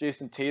that,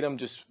 Jason Tatum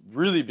just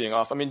really being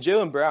off. I mean,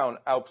 Jaylen Brown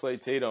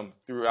outplayed Tatum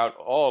throughout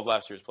all of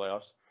last year's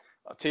playoffs.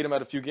 Tatum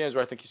had a few games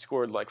where I think he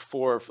scored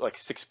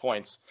 6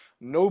 points.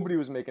 Nobody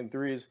was making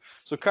threes.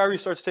 So Kyrie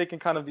starts taking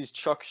kind of these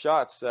chuck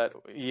shots that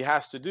he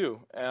has to do.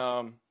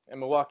 And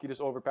Milwaukee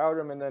just overpowered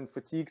him. And then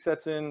fatigue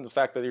sets in. The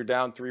fact that you're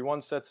down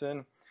 3-1 sets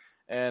in.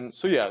 And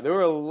so, yeah, there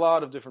were a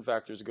lot of different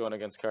factors going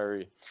against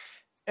Kyrie.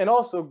 And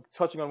also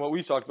touching on what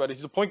we've talked about,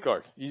 he's a point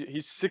guard.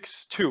 He's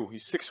 6'2".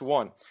 He's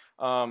 6'1".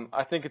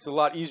 I think it's a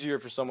lot easier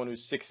for someone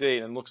who's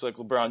 6'8" and looks like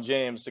LeBron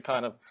James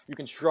to you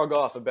can shrug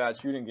off a bad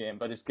shooting game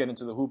by just getting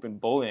to the hoop and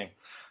bullying.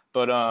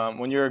 But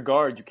when you're a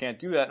guard, you can't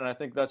do that. And I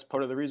think that's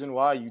part of the reason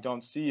why you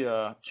don't see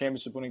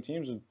championship winning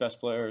teams with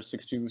best players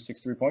 6'2",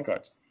 6'3" point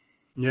guards.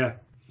 Yeah.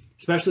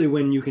 Especially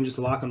when you can just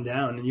lock him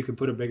down and you can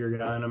put a bigger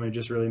guy on him. It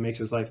just really makes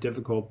his life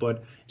difficult.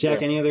 But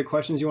Jack, any other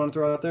questions you want to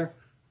throw out there?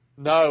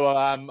 No,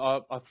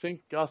 I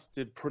think Gus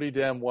did pretty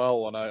damn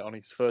well on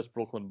his first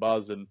Brooklyn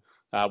Buzz, and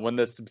when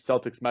there's some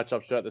Celtics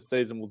matchups throughout the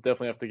season, we'll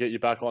definitely have to get you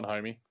back on,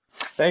 homie.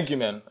 Thank you,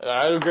 man.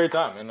 I had a great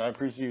time, and I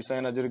appreciate you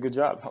saying I did a good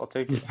job. I'll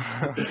take it.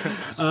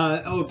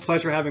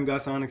 Pleasure having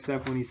Gus on,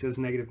 except when he says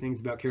negative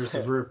things about Karis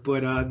LeVert.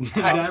 But I'm a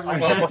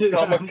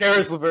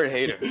Karis LeVert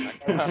hater.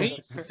 He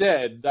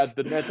said that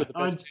the Nets are the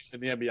best team in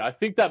the NBA. I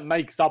think that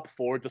makes up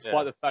for it,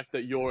 despite the fact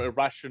that you're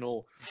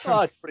irrational.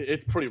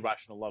 It's pretty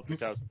rational love for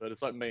Karis LeVert.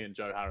 It's like me and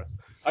Joe Harris.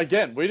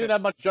 Again, we didn't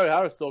have much Joe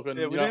Harris talk. We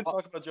didn't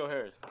talk about Joe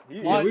Harris.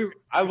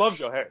 I love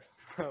Joe Harris.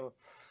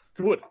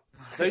 Good.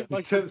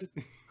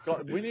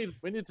 God, we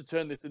need to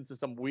turn this into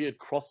some weird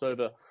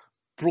crossover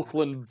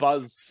Brooklyn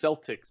Buzz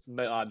Celtics.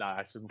 No,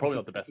 actually, probably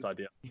not the best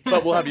idea.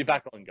 But we'll have you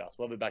back on, Gus.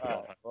 We'll have you back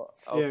on. Well,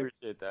 I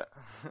appreciate that.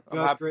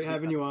 Gus, great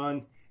having you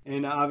on.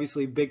 And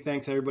obviously, big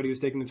thanks to everybody who's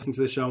taking to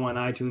the show on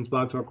iTunes,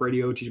 Blog Talk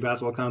Radio,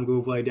 OTGBasketball.com,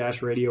 Google Play,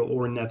 Dash Radio,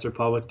 or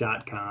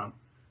NetsRepublic.com.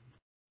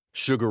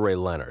 Sugar Ray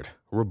Leonard,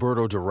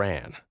 Roberto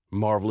Duran,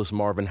 Marvelous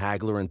Marvin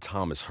Hagler, and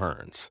Thomas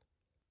Hearns.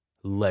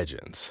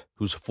 Legends,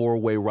 whose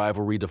four-way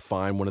rivalry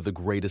defined one of the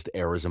greatest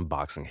eras in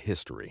boxing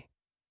history.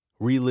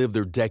 Relive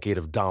their decade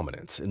of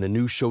dominance in the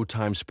new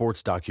Showtime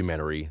sports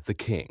documentary, The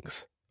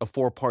Kings, a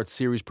 4-part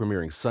series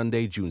premiering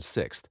Sunday, June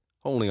 6th,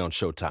 only on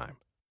Showtime.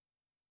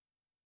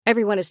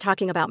 Everyone is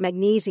talking about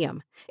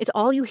magnesium. It's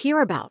all you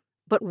hear about.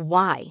 But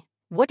why?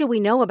 What do we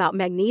know about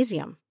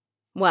magnesium?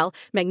 Well,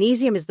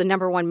 magnesium is the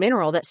 #1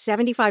 mineral that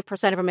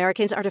 75% of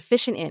Americans are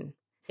deficient in.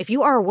 If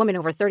you are a woman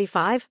over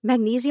 35,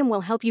 magnesium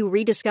will help you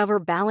rediscover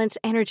balance,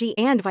 energy,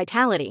 and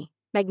vitality.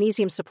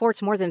 Magnesium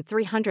supports more than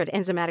 300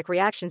 enzymatic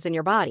reactions in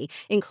your body,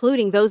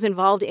 including those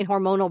involved in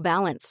hormonal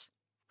balance.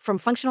 From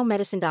functional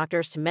medicine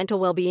doctors to mental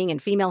well-being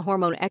and female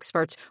hormone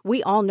experts,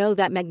 we all know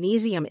that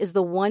magnesium is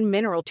the one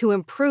mineral to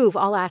improve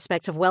all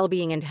aspects of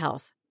well-being and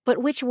health. But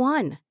which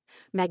one?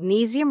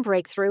 Magnesium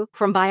Breakthrough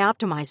from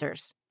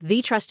Bioptimizers,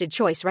 the trusted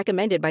choice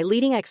recommended by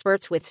leading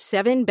experts with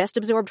 7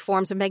 best-absorbed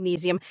forms of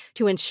magnesium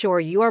to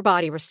ensure your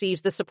body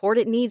receives the support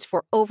it needs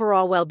for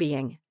overall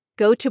well-being.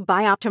 Go to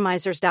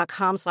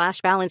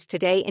bioptimizers.com/balance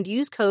today and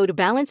use code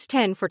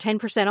BALANCE10 for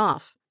 10%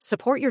 off.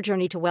 Support your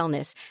journey to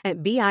wellness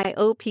at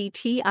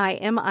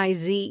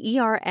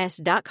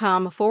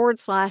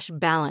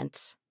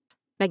bioptimizers.com/balance.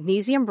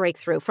 Magnesium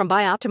Breakthrough from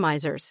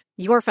Bioptimizers,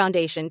 your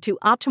foundation to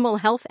optimal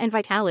health and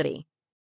vitality.